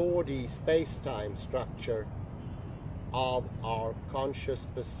 4D space-time structure of our conscious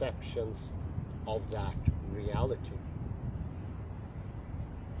perceptions of that reality.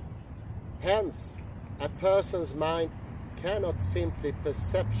 Hence, a person's mind cannot simply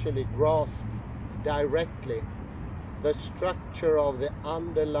perceptually grasp directly the structure of the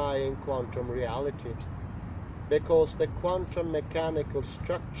underlying quantum reality, because the quantum mechanical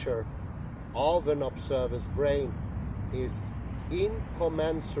structure of an observer's brain is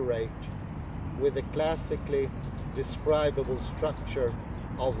incommensurate with the classically describable structure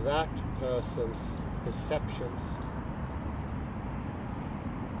of that person's perceptions.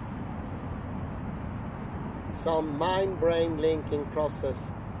 Some mind-brain linking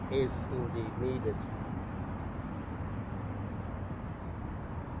process is indeed needed.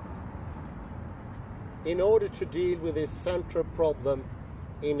 In order to deal with this central problem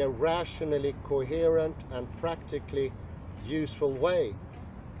in a rationally coherent and practically useful way,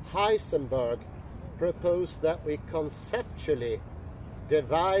 Heisenberg proposed that we conceptually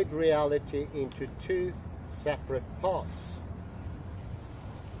divide reality into two separate parts.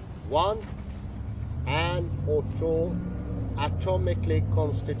 One, an atomically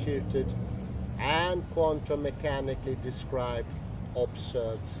constituted and quantum mechanically described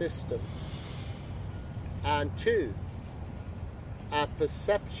observed system. And two, a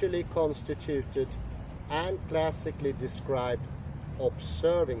perceptually constituted and classically described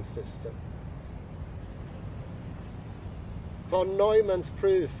observing system. Von Neumann's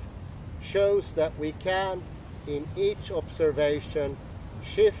proof shows that we can, in each observation,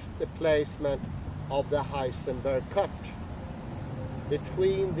 shift the placement of the Heisenberg cut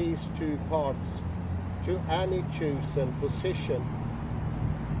between these two parts to any chosen position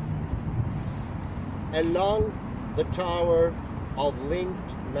along the tower of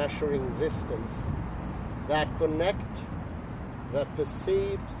linked measuring systems that connect the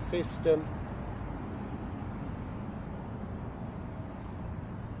perceived system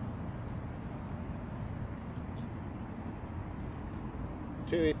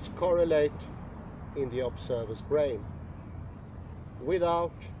to its correlate in the observer's brain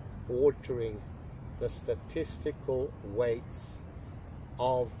without altering the statistical weights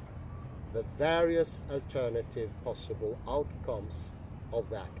of the various alternative possible outcomes of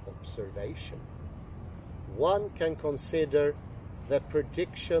that observation. One can consider the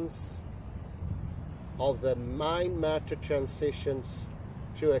predictions of the mind-matter transitions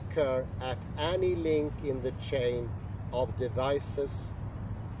to occur at any link in the chain of devices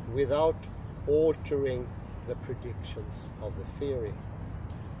without altering the predictions of the theory.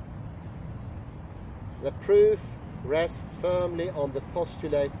 The proof rests firmly on the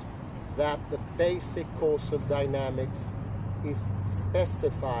postulate that the basic causal dynamics is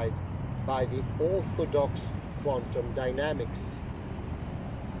specified by the orthodox quantum dynamics,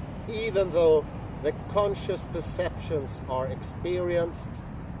 even though the conscious perceptions are experienced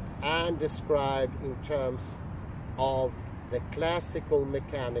and described in terms of the classical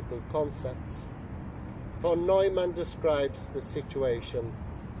mechanical concepts. Von Neumann describes the situation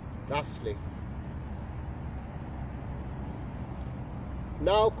thusly.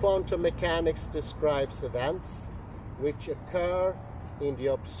 Now quantum mechanics describes events which occur in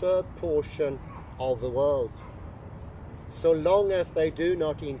the observed portion of the world, so long as they do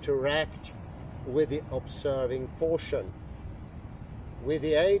not interact with the observing portion with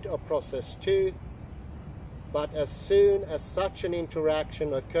the aid of process 2, but as soon as such an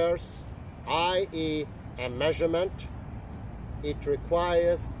interaction occurs, i.e. a measurement, it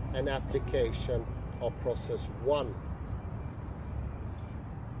requires an application of process 1.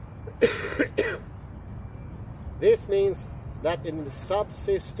 This means that in the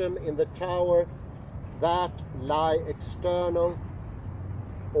subsystem in the tower that lie external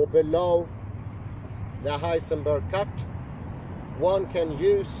or below the Heisenberg cut, one can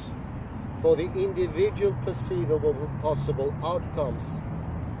use for the individual perceivable possible outcomes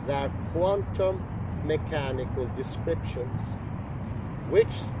their quantum mechanical descriptions,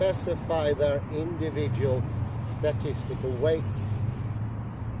 which specify their individual statistical weights.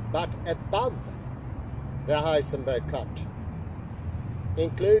 But above the Heisenberg cut,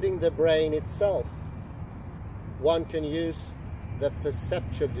 including the brain itself, one can use the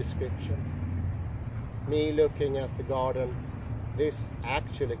perceptual description. Me looking at the garden, this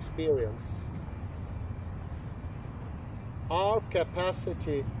actual experience. Our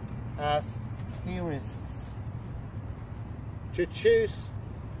capacity as theorists to choose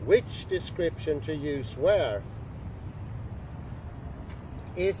which description to use where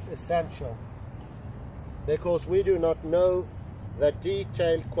is essential, because we do not know the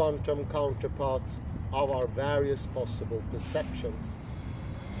detailed quantum counterparts of our various possible perceptions.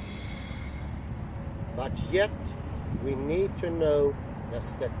 but yet we need to know the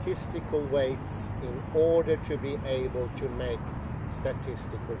statistical weights in order to be able to make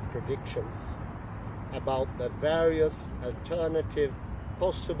statistical predictions about the various alternative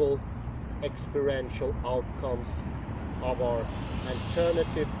possible experiential outcomes of our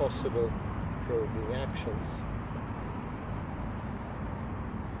alternative possible probing actions.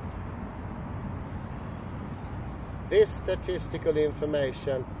 This statistical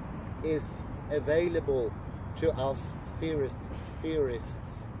information is available to us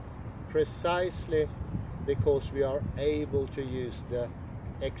theorists precisely because we are able to use the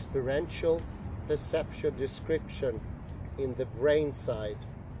experiential perceptual description in the brain side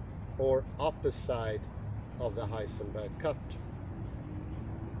or upper side of the Heisenberg cut.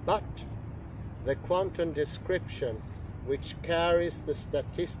 But the quantum description, which carries the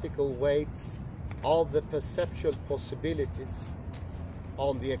statistical weights of the perceptual possibilities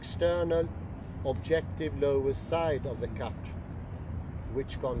on the external objective lower side of the cut,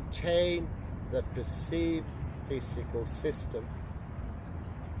 which contain the perceived physical system.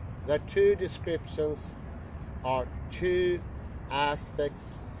 The two descriptions are two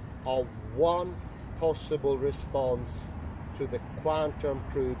aspects of one possible response to the quantum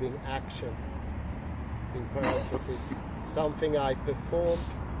probing action. In parentheses, something I performed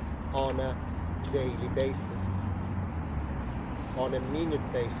on a daily basis, on a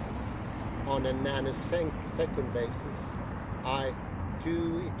minute basis, on a nanosecond basis. I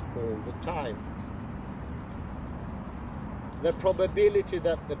do it all the time. The probability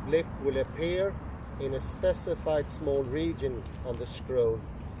that the blip will appear in a specified small region on the scroll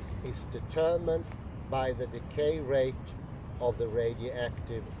is determined by the decay rate of the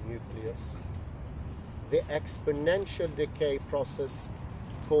radioactive nucleus. The exponential decay process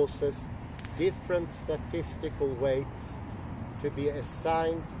causes different statistical weights to be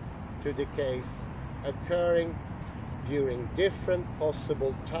assigned to decays occurring during different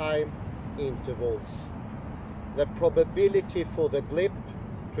possible time intervals. The probability for the blip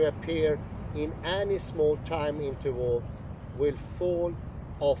to appear in any small time interval will fall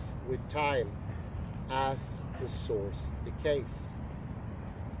off with time as the source decays.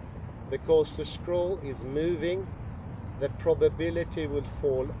 Because the scroll is moving, the probability will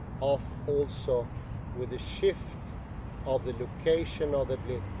fall off also with the shift of the location of the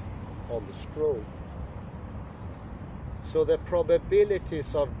blip on the scroll. So the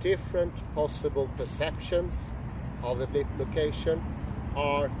probabilities of different possible perceptions of the blip location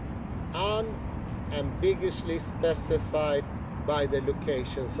are unambiguously specified by the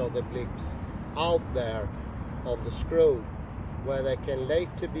locations of the blips out there on the scroll, where they can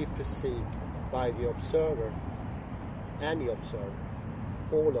later be perceived by the observer, any observer,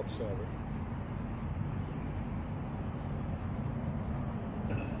 all observer.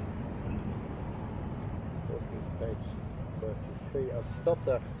 This is page 33. I'll stop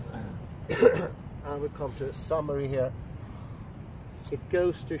there. I will come to a summary here. It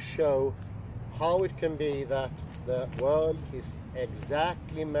goes to show how it can be that the world is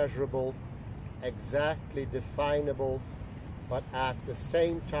exactly measurable, exactly definable, but at the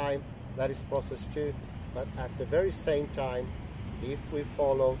same time, that is process 2, but at the very same time, if we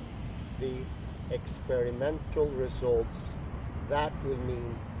follow the experimental results, that will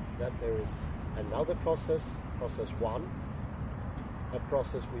mean that there is another process, process 1, a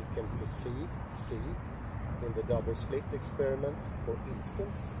process we can perceive, see, in the double slit experiment, for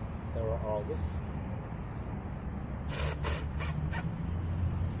instance. There are others.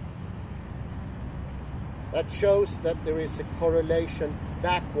 That shows that there is a correlation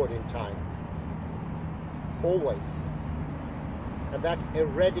backward in time, always. And that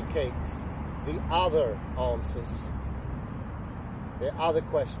eradicates the other answers, the other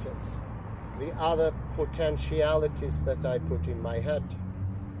questions, the other potentialities that I put in my head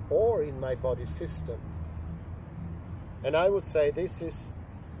or in my body system. And I would say this is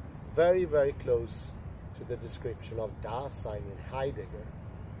very, very close to the description of Dasein in Heidegger.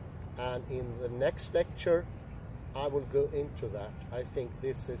 And in the next lecture, I will go into that. I think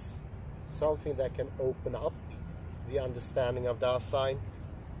this is something that can open up the understanding of Dasein,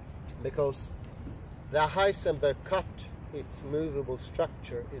 because the Heisenberg cut, its movable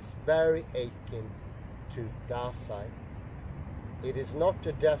structure, is very akin to Dasein. It is not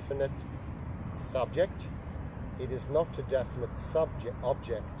a definite subject. It is not a definite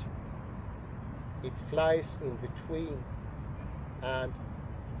object. It flies in between, and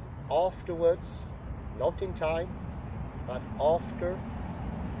afterwards, not in time, but after,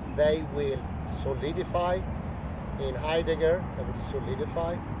 they will solidify. In Heidegger, they will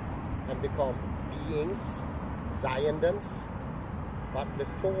solidify and become beings, Seiendens. But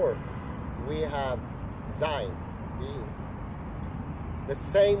before, we have Sein, being. The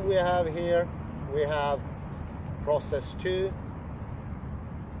same we have here. We have process 2.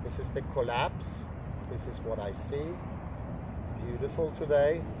 This is the collapse. This is what I see. Beautiful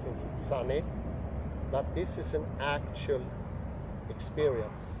today since it's sunny. But this is an actual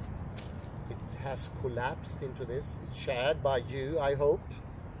experience. It has collapsed into this. It's shared by you, I hope,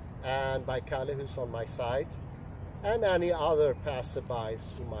 and by Kalle, who's on my side, and any other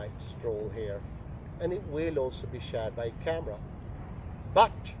passerbys who might stroll here. And it will also be shared by camera.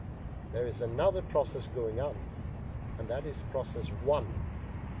 But there is another process going on, and that is process 1.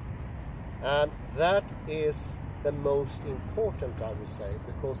 And that is the most important, I would say,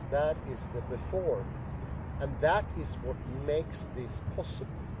 because that is the before. And that is what makes this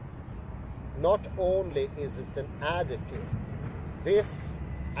possible. Not only is it an additive, this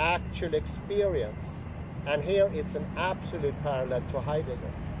actual experience, and here it's an absolute parallel to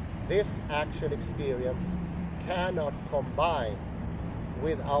Heidegger, this actual experience cannot combine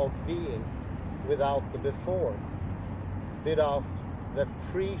without being, without the before, without the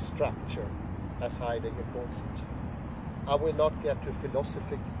pre-structure, as Heidegger calls it. I will not get too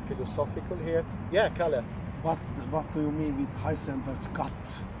philosophical here. Yeah, Kalle. What do you mean with Heisenberg's cut?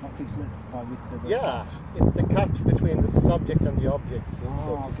 What is meant by with the yeah, cut? it's the cut between the subject and the object,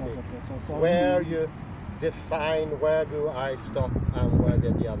 so to speak. Okay. So where you define where do I stop and where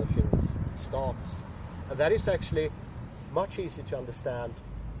the other things starts. And that is actually much easier to understand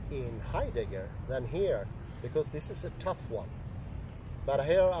in Heidegger than here, because this is a tough one. But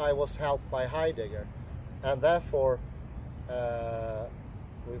here I was helped by Heidegger, and therefore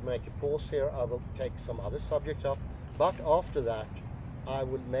we make a pause here. I will take some other subject up, but after that I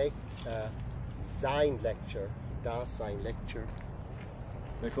will make a Sein lecture, Dasein lecture,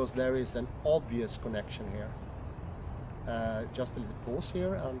 because there is an obvious connection here. Just a little pause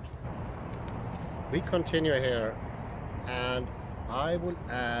here, and we continue here, and I will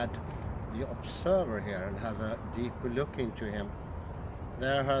add the observer here and have a deeper look into him.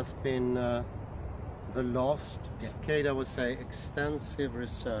 There has been the last decade, I would say, extensive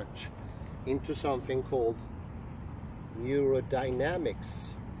research into something called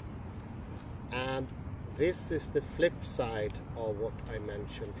neurodynamics, and this is the flip side of what I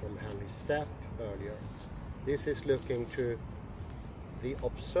mentioned from Henry Stapp earlier. This is looking to the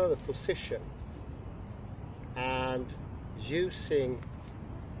observer position and using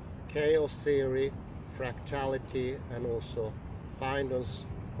chaos theory, fractality, and also findings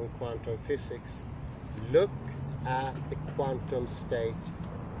from quantum physics. Look at the quantum state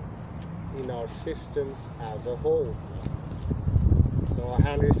in our systems as a whole. So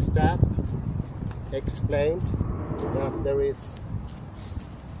Henry Stapp explained that there is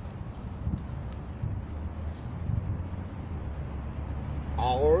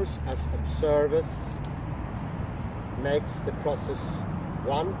ours as observers makes the process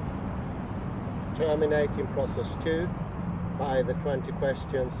 1 terminate in process 2 by the 20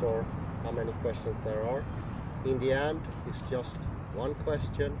 questions, or how many questions there are. In the end, it's just one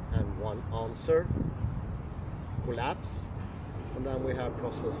question and one answer, collapse, and then we have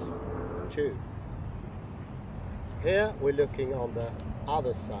process 2. Here we're looking on the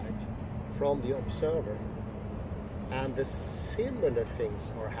other side from the observer, and the similar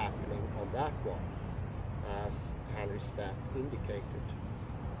things are happening on that one, as Henry Stapp indicated.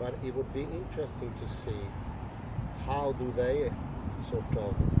 But it would be interesting to see how do they sort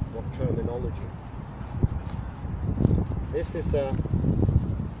of, what terminology. This is an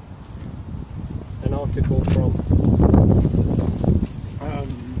article from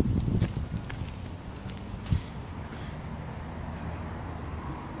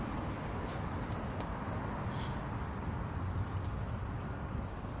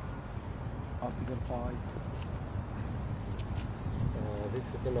Article 5. This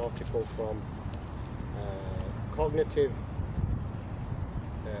is an article from Cognitive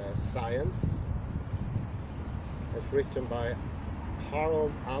Science. It's written by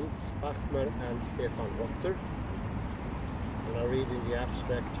Harald Ansbachner and Stefan Rotter. And I read in the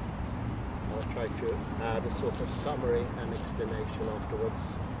abstract. I'll try to add a sort of summary and explanation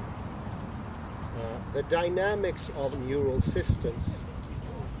afterwards. The dynamics of neural systems.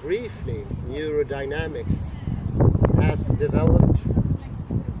 Briefly, neurodynamics has developed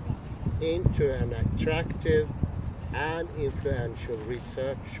into an attractive and influential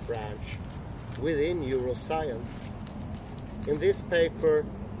research branch within neuroscience. In this paper,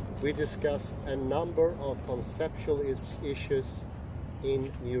 we discuss a number of conceptual issues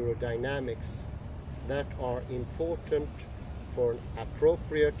in neurodynamics that are important for an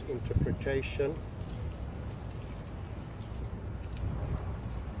appropriate interpretation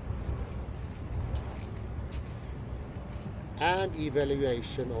and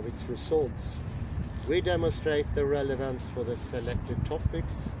evaluation of its results. We demonstrate the relevance for the selected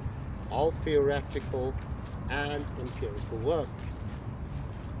topics of theoretical and empirical work.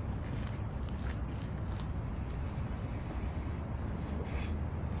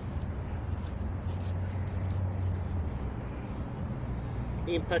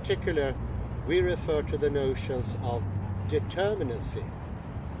 In particular, we refer to the notions of determinacy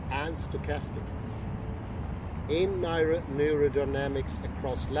and stochastic in neurodynamics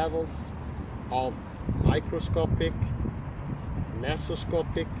across levels of microscopic,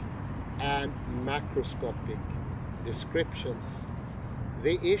 mesoscopic, and macroscopic descriptions.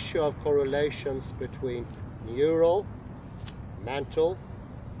 The issue of correlations between neural, mental,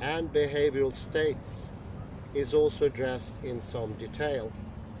 and behavioral states is also addressed in some detail.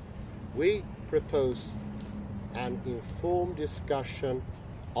 We propose an informed discussion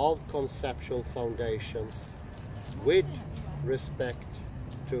of conceptual foundations with respect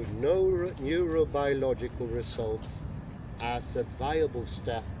to neurobiological results as a viable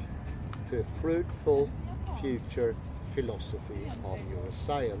step to a fruitful future philosophy of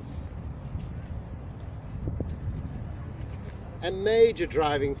neuroscience. A major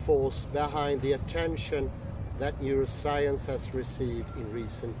driving force behind the attention that neuroscience has received in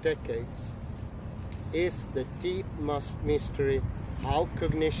recent decades is the deep mystery how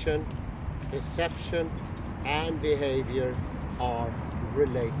cognition, perception, and behavior are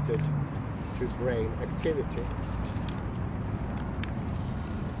related to brain activity.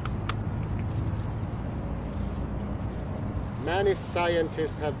 Many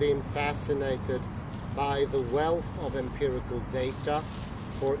scientists have been fascinated by the wealth of empirical data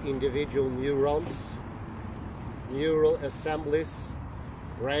for individual neurons, neural assemblies,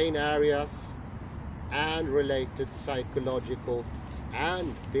 brain areas, and related psychological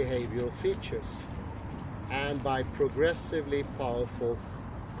and behavioral features, and by progressively powerful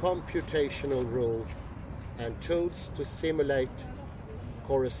computational rules and tools to simulate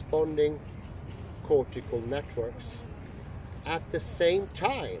corresponding cortical networks. At the same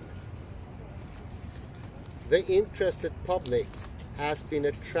time, the interested public has been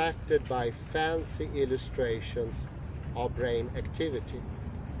attracted by fancy illustrations of brain activity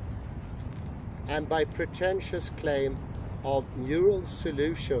and by pretentious claim of neural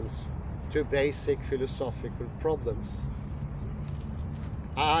solutions to basic philosophical problems,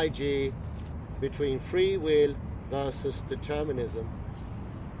 i.e. between free will versus determinism,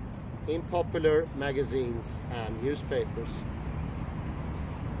 in popular magazines and newspapers.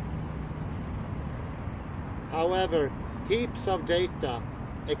 However, heaps of data,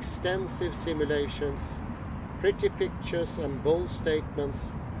 extensive simulations, pretty pictures and bold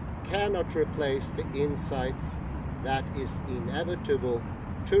statements cannot replace the insights that is inevitable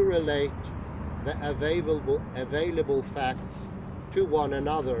to relate the available facts to one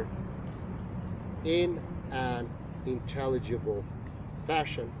another in an intelligible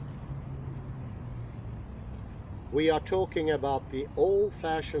fashion. We are talking about the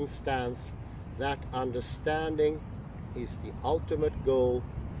old-fashioned stance that understanding is the ultimate goal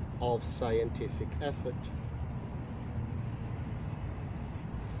of scientific effort.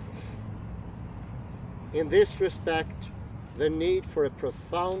 In this respect, the need for a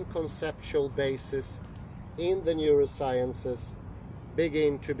profound conceptual basis in the neurosciences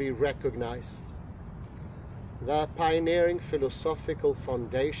begin to be recognized. The pioneering philosophical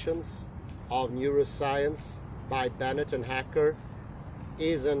foundations of neuroscience by Bennett and Hacker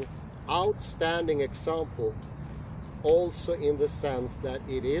is an outstanding example, also in the sense that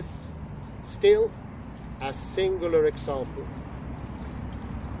it is still a singular example.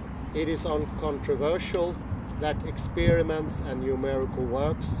 It is uncontroversial that experiments and numerical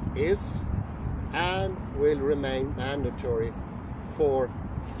works is and will remain mandatory for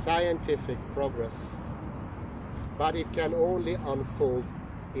scientific progress, but it can only unfold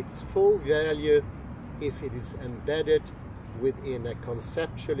its full value if it is embedded within a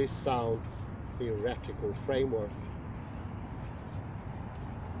conceptually sound theoretical framework.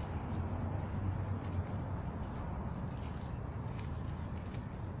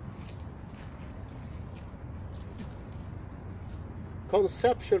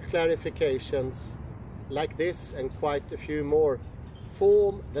 Conceptual clarifications like this and quite a few more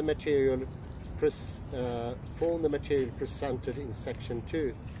form the material presented in section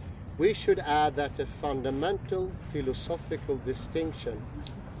 2. We should add that a fundamental philosophical distinction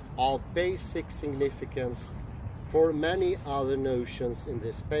of basic significance for many other notions in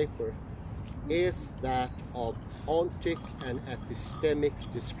this paper is that of ontic and epistemic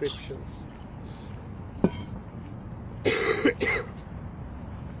descriptions.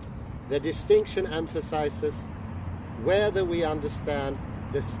 The distinction emphasizes whether we understand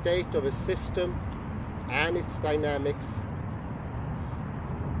the state of a system and its dynamics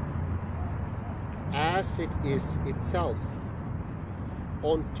as it is itself,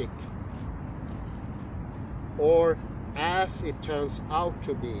 ontic, or as it turns out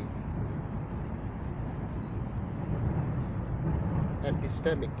to be,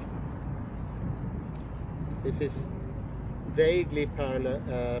 epistemic. This is vaguely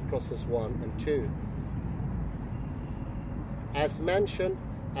parallel process 1 and 2. As mentioned,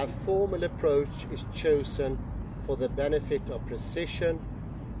 a formal approach is chosen for the benefit of precision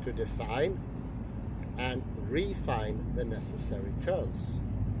to define and refine the necessary terms.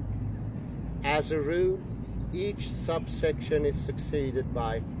 As a rule, each subsection is succeeded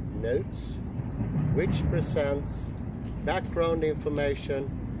by notes, which presents background information,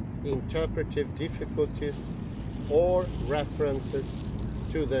 interpretive difficulties, or references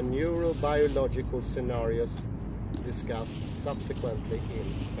to the neurobiological scenarios discussed subsequently in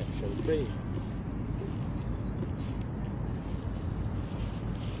section 3.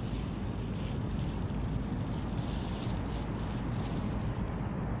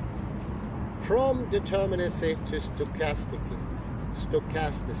 From determinacy to stochasticism.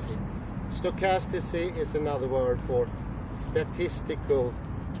 Stochasticity is another word for statistical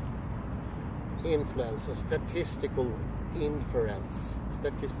influence or statistical inference.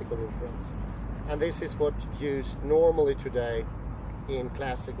 And this is what's used normally today in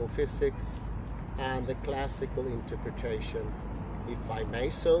classical physics and the classical interpretation, if I may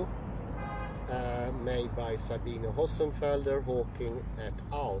so, made by Sabine Hossenfelder, Hawking et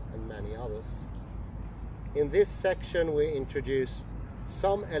al. And many others. In this section we introduce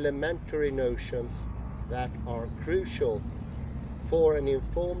some elementary notions that are crucial for an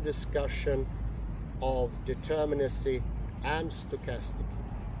informed discussion of determinacy and stochasticity,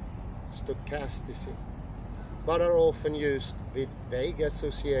 but are often used with vague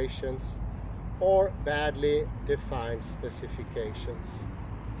associations or badly defined specifications.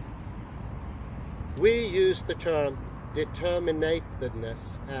 We use the term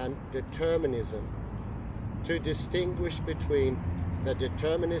determinatedness and determinism to distinguish between the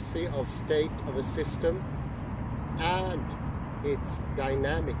determinacy of state of a system and its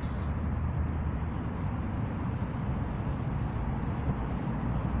dynamics.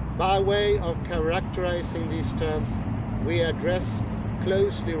 By way of characterizing these terms, we address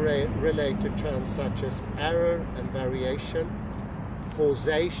closely related terms such as error and variation,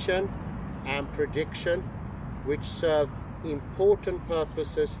 causation and prediction, which serve important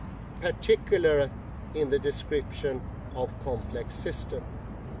purposes, particularly in the description of complex systems.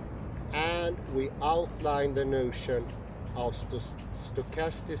 And we outline the notion of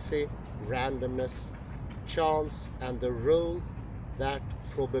stochasticity, randomness, chance, and the role that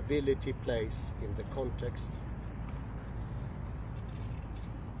probability plays in the context.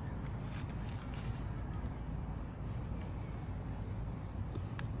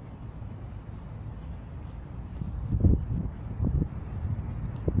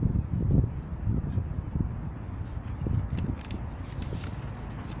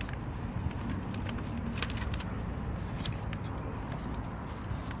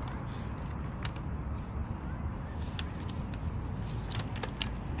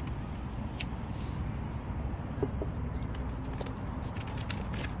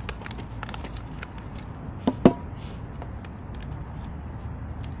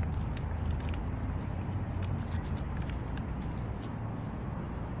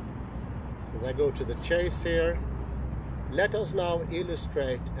 I go to the chase here. Let us now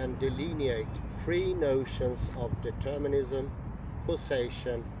illustrate and delineate three notions of determinism,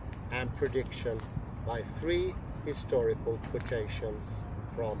 causation, and prediction by three historical quotations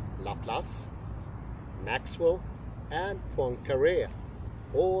from Laplace, Maxwell, and Poincaré.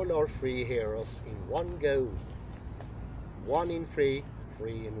 All are three heroes in one go. One in three,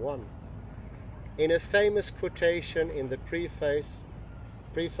 three in one. In a famous quotation in the preface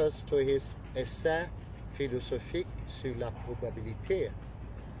to his Essai philosophique sur la probabilité,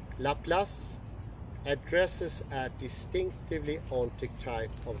 Laplace addresses a distinctively ontic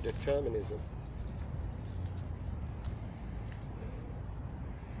type of determinism.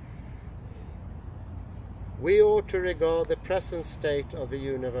 We ought to regard the present state of the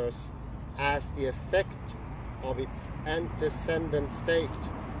universe as the effect of its antecedent state,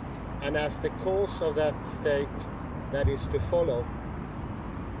 and as the cause of that state that is to follow.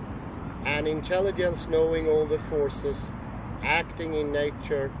 An intelligence knowing all the forces acting in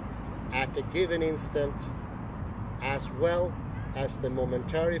nature at a given instant, as well as the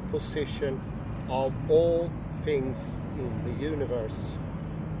momentary position of all things in the universe,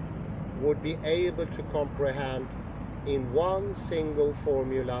 would be able to comprehend in one single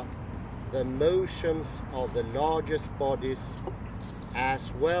formula the motions of the largest bodies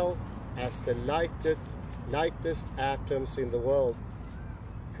as well as the lightest atoms in the world,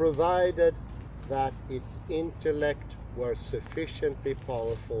 provided that its intellect were sufficiently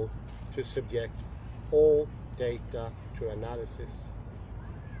powerful to subject all data to analysis.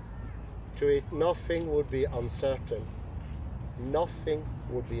 To it, nothing would be uncertain. Nothing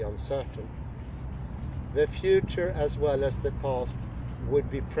would be uncertain. The future as well as the past would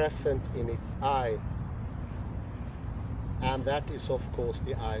be present in its eye. And that is, of course,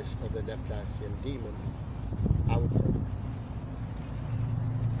 the eyes of the Laplacian demon, I would say.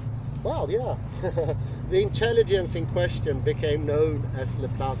 Well, yeah. The intelligence in question became known as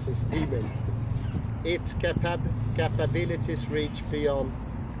Laplace's demon. Its capabilities reach beyond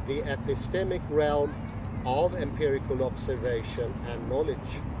the epistemic realm of empirical observation and knowledge.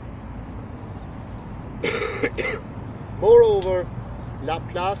 Moreover,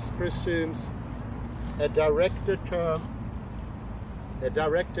 Laplace presumes a directed time,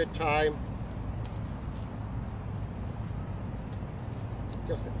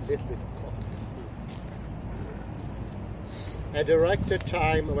 just a little bit of coffee. A directed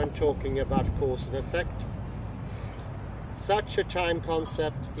time when talking about cause and effect. Such a time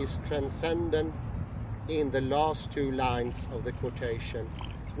concept is transcendent in the last two lines of the quotation,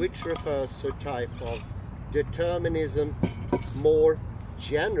 which refers to a type of determinism more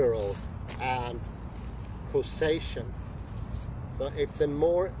general and causation. So it's a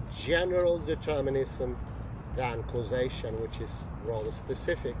more general determinism than causation, which is rather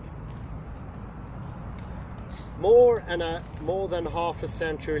specific. More than half a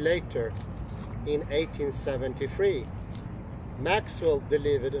century later, in 1873, Maxwell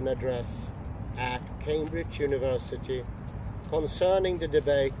delivered an address at Cambridge University concerning the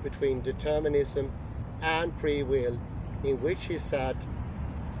debate between determinism and free will, in which he said,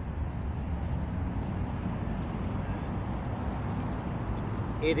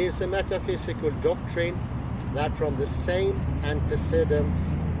 "It is a metaphysical doctrine that from the same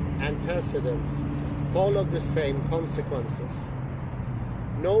antecedents follow the same consequences.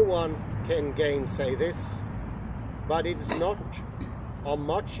 No one can gainsay this, but it is not of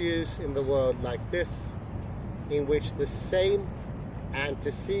much use in the world like this, in which the same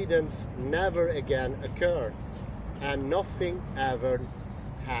antecedents never again occur, and nothing ever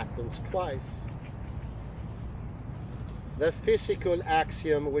happens twice." The physical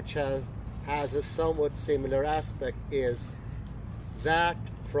axiom, which has a somewhat similar aspect, is that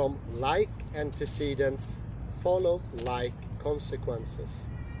from like antecedents follow like consequences.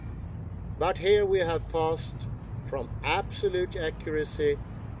 But here we have passed from absolute accuracy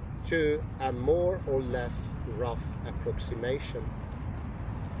to a more or less rough approximation.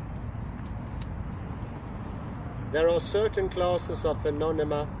 There are certain classes of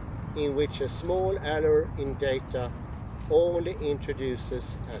phenomena in which a small error in data only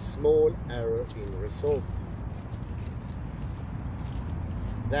introduces a small error in result.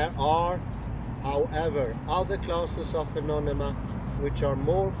 There are, however, other classes of phenomena which are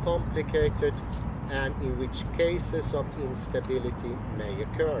more complicated and in which cases of instability may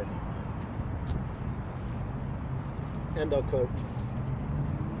occur. End of quote.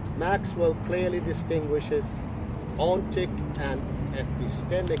 Maxwell clearly distinguishes ontic and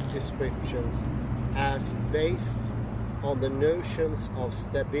epistemic descriptions as based on the notions of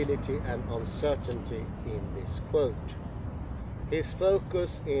stability and uncertainty in this quote. His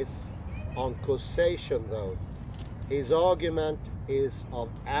focus is on causation, though. His argument is of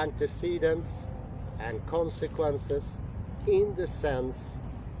antecedents and consequences in the sense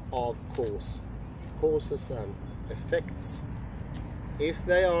of causes and effects. If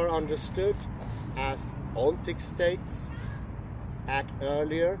they are understood as ontic states at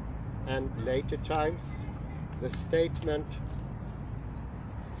earlier and later times, the statement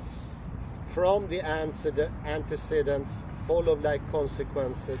 "from the antecedents follow like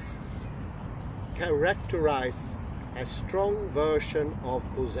consequences" characterize a strong version of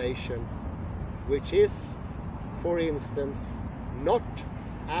causation, which is, for instance, not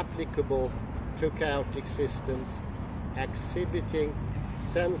applicable to chaotic systems exhibiting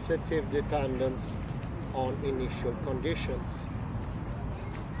sensitive dependence on initial conditions.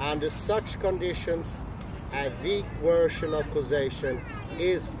 Under such conditions, a weak version of causation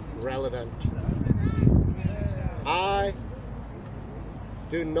is relevant. I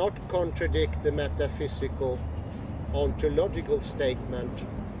do not contradict the metaphysical ontological statement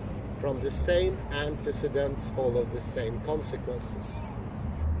 "from the same antecedents follow the same consequences."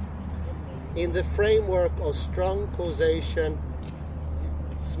 In the framework of strong causation,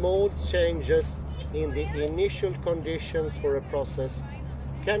 small changes in the initial conditions for a process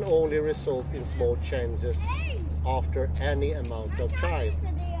can only result in small changes after any amount of time.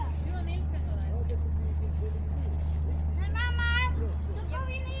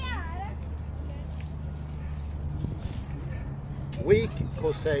 Weak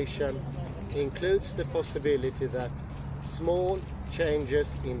causation includes the possibility that small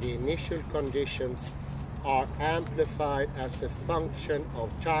changes in the initial conditions are amplified as a function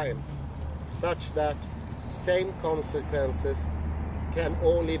of time, such that same consequences can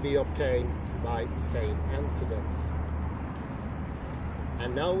only be obtained by same incidents.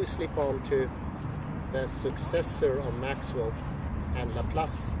 And now we slip on to the successor of Maxwell and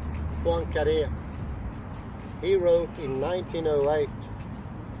Laplace, Poincaré. He wrote in 1908,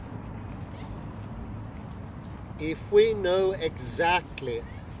 "If we know exactly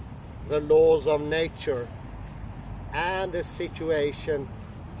the laws of nature and the situation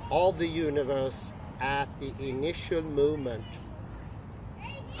of the universe at the initial moment,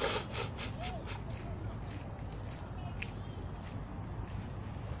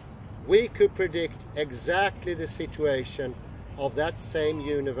 we could predict exactly the situation of that same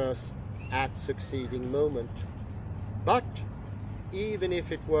universe at succeeding moment. But even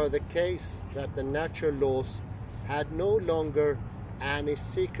if it were the case that the natural laws had no longer any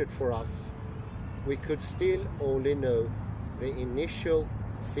secret for us, we could still only know the initial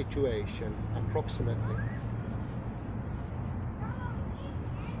situation approximately.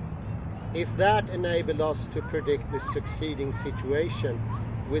 If that enabled us to predict the succeeding situation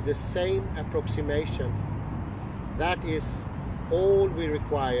with the same approximation, that is all we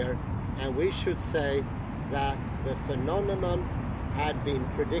require, and we should say that the phenomenon had been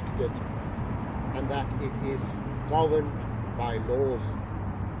predicted and that it is governed by laws.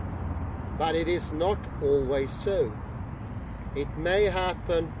 But it is not always so. It may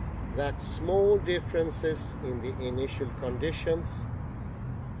happen that small differences in the initial conditions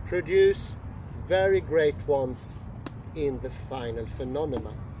produce very great ones in the final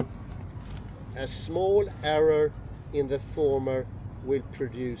phenomena. A small error in the former will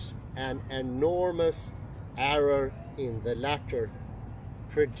produce an enormous error in the latter.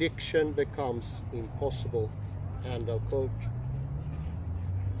 Prediction becomes impossible." End of quote.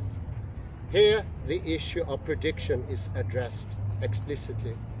 Here the issue of prediction is addressed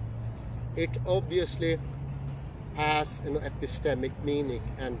explicitly. It obviously has an epistemic meaning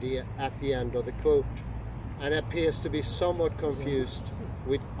at the end of the quote, and appears to be somewhat confused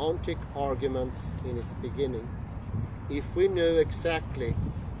with ontic arguments in its beginning. If we know exactly,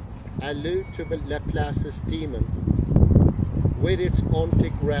 allude to Laplace's demon with its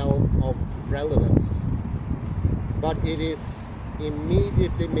ontic realm of relevance, but it is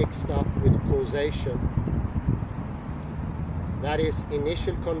immediately mixed up with causation, that is,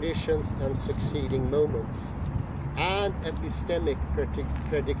 initial conditions and succeeding moments, and epistemic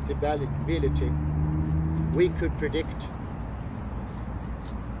predictability. We could predict.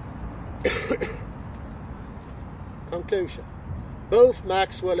 Conclusion. Both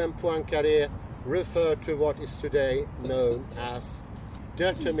Maxwell and Poincaré refer to what is today known as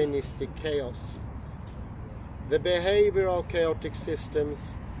deterministic chaos. The behavior of chaotic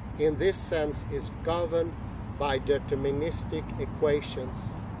systems in this sense is governed by deterministic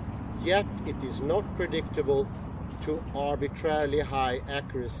equations, yet it is not predictable to arbitrarily high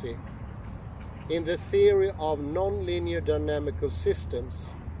accuracy. In the theory of nonlinear dynamical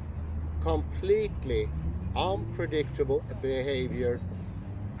systems, completely unpredictable behavior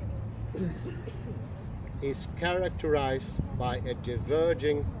is characterized by a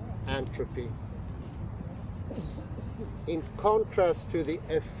diverging entropy. In contrast to the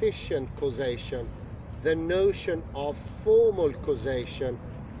efficient causation, the notion of formal causation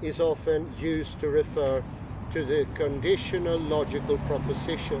is often used to refer to the conditional logical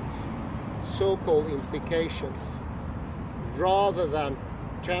propositions, so-called implications, rather than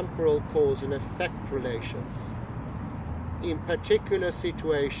temporal cause and effect relations. In particular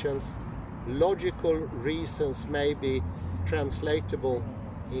situations, logical reasons may be translatable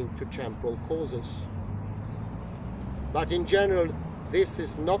into temporal causes. But in general, this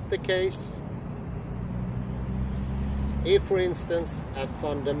is not the case. If, for instance, a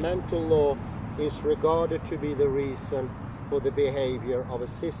fundamental law is regarded to be the reason for the behavior of a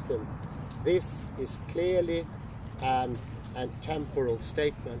system, this is clearly a temporal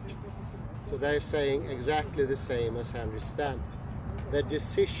statement. So they're saying exactly the same as Henry Stapp. The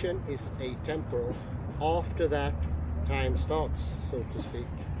decision is atemporal. After that, time starts, so to speak.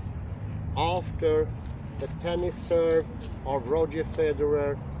 After the tennis serve of Roger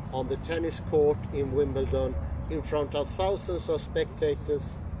Federer on the tennis court in Wimbledon in front of thousands of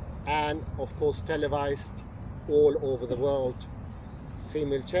spectators and of course televised all over the world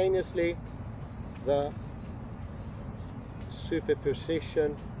simultaneously. The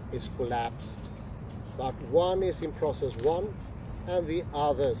superposition is collapsed, but one is in process 1 and the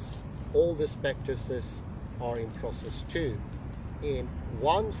others, all the spectruses, are in process 2, in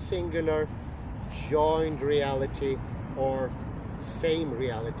one singular joined reality, or same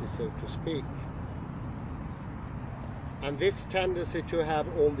reality, so to speak. And this tendency to have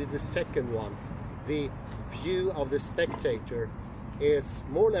only the second one, the view of the spectator, is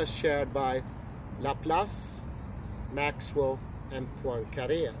more or less shared by Laplace, Maxwell and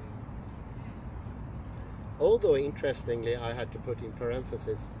Poincaré. Although interestingly, I had to put in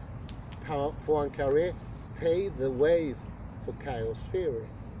parentheses, Poincaré paved the way for chaos theory.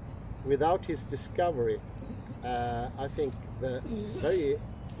 Without his discovery, I think the very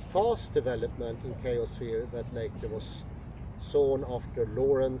fast development in chaos theory that later was sown after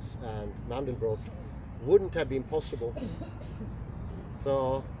Lorentz and Mandelbrot wouldn't have been possible.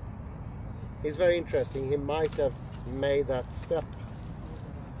 So it's very interesting. He might have made that step.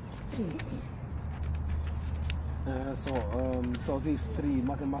 So these three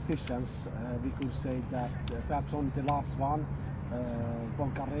mathematicians, we could say that perhaps only the last one,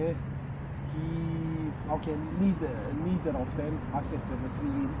 Poincaré, neither of them accepted the free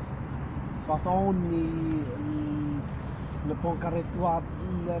will, but only le Poincaré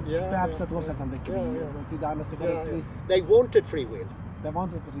perhaps that was an agree. They wanted free will. They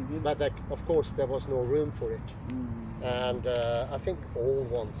wanted free will. But that, of course, there was no room for it. And I think all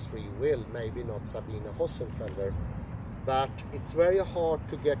wants free will, maybe not Sabine Hossenfelder, but it's very hard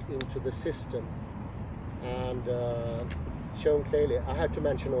to get into the system. And shown clearly, I have to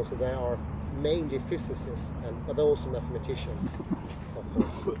mention also there are mainly physicists, but also mathematicians, of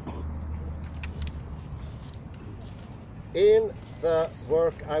course. In the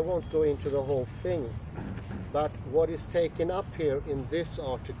work, I won't go into the whole thing, but what is taken up here in this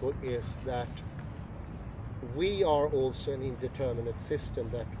article is that we are also an indeterminate system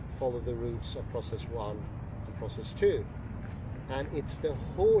that follow the roots of process 1 and process 2. And it's the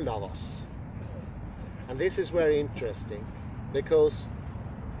whole of us. And this is very interesting because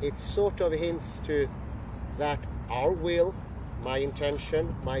it sort of hints to that our will, my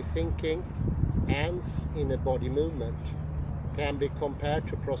intention, my thinking ends in a body movement can be compared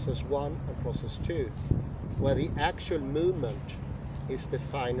to process 1 and process 2, where the actual movement is the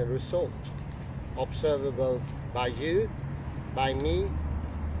final result, observable by you, by me,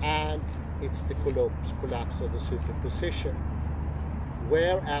 and it's the collapse of the superposition.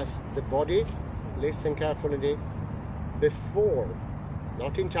 Whereas the body, listen carefully, before,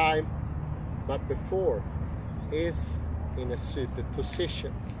 not in time, but before, is in a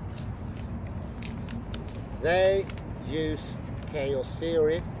superposition. They use chaos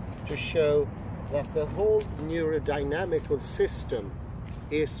theory to show that the whole neurodynamical system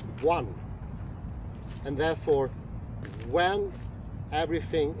is one, and therefore when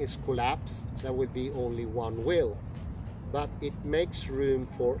everything is collapsed there will be only one will, but it makes room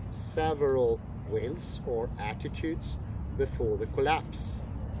for several wills or attitudes before the collapse.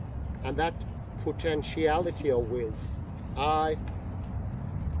 And that potentiality of wills, I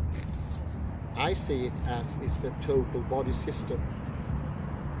see it as is the total body system.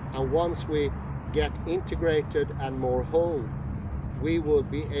 And once we get integrated and more whole, we will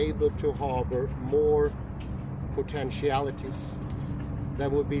be able to harbor more potentialities. There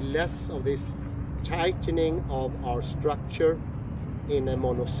will be less of this tightening of our structure in a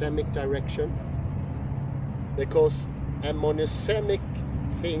monosemic direction, because a monosemic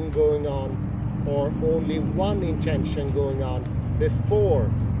thing going on, or only one intention going on before,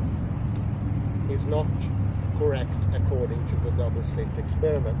 is not correct according to the double slit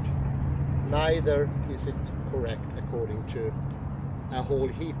experiment. Neither is it correct according to a whole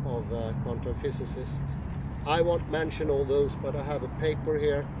heap of quantum physicists. I won't mention all those, but I have a paper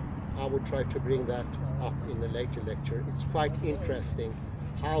here. I will try to bring that up in a later lecture. It's quite interesting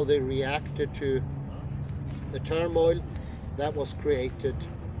how they reacted to the turmoil that was created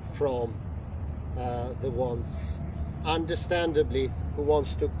from the ones, understandably, who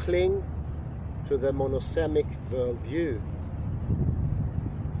wants to cling to the monosemic worldview.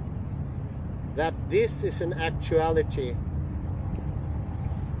 That this is an actuality,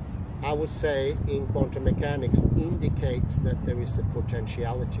 I would say, in quantum mechanics indicates that there is a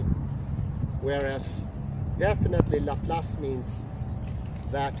potentiality, whereas definitely Laplace means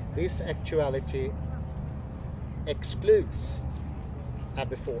that this actuality excludes a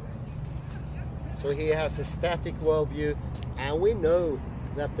before. So he has a static worldview, and we know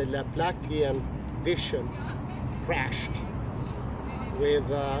that the Laplacian vision crashed with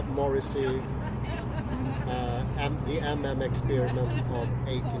Morrissey, the MM experiment of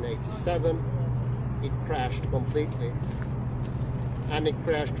 1887. It crashed completely, and it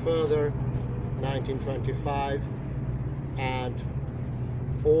crashed further 1925 and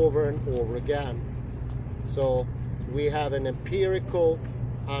over again. So we have an empirical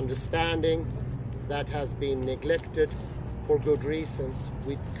understanding that has been neglected for good reasons.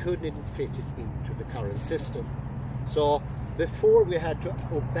 We couldn't fit it into the current system. So before we had to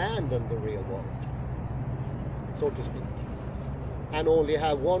abandon the real world, so to speak, and only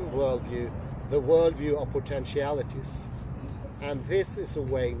have one worldview, the worldview of potentialities. And this is a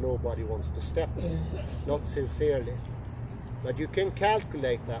way nobody wants to step in, not sincerely. But you can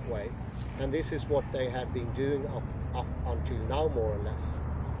calculate that way, and this is what they have been doing up until now, more or less.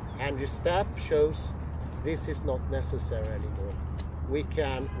 Andrew Stapp shows this is not necessary anymore. We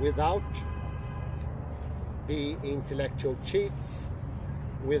can, without the intellectual cheats,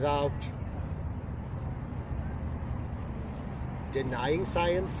 without denying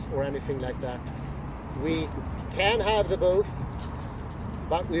science or anything like that, we can have the both,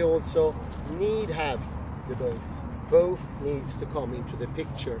 but we also need have the both. Both needs to come into the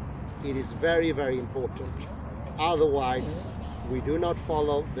picture. It is very, very important. Otherwise, we do not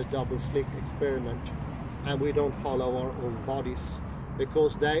follow the double slit experiment, and we don't follow our own bodies,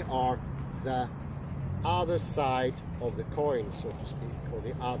 because they are the other side of the coin, so to speak, or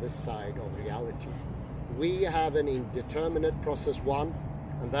the other side of reality. We have an indeterminate process one,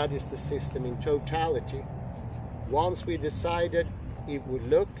 and that is the system in totality. Once we decided, it would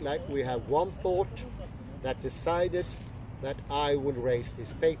look like we have one thought that decided that I will raise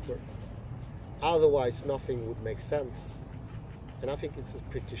this paper. Otherwise, nothing would make sense. And I think it's a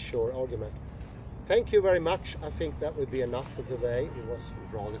pretty sure argument. Thank you very much. I think that would be enough for today. It was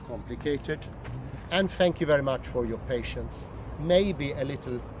rather complicated. And thank you very much for your patience. Maybe a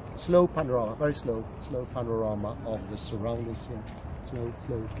little slow panorama, very slow panorama of the surroundings here. Slow,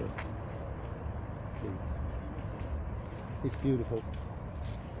 okay. Please. It's beautiful.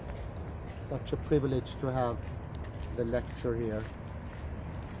 Such a privilege to have the lecture here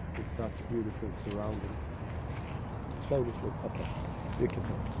with such beautiful surroundings. Slowly, okay. You can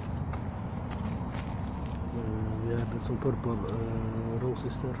talk. We had some purple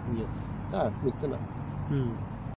roses there. Yes. Där, mitten där.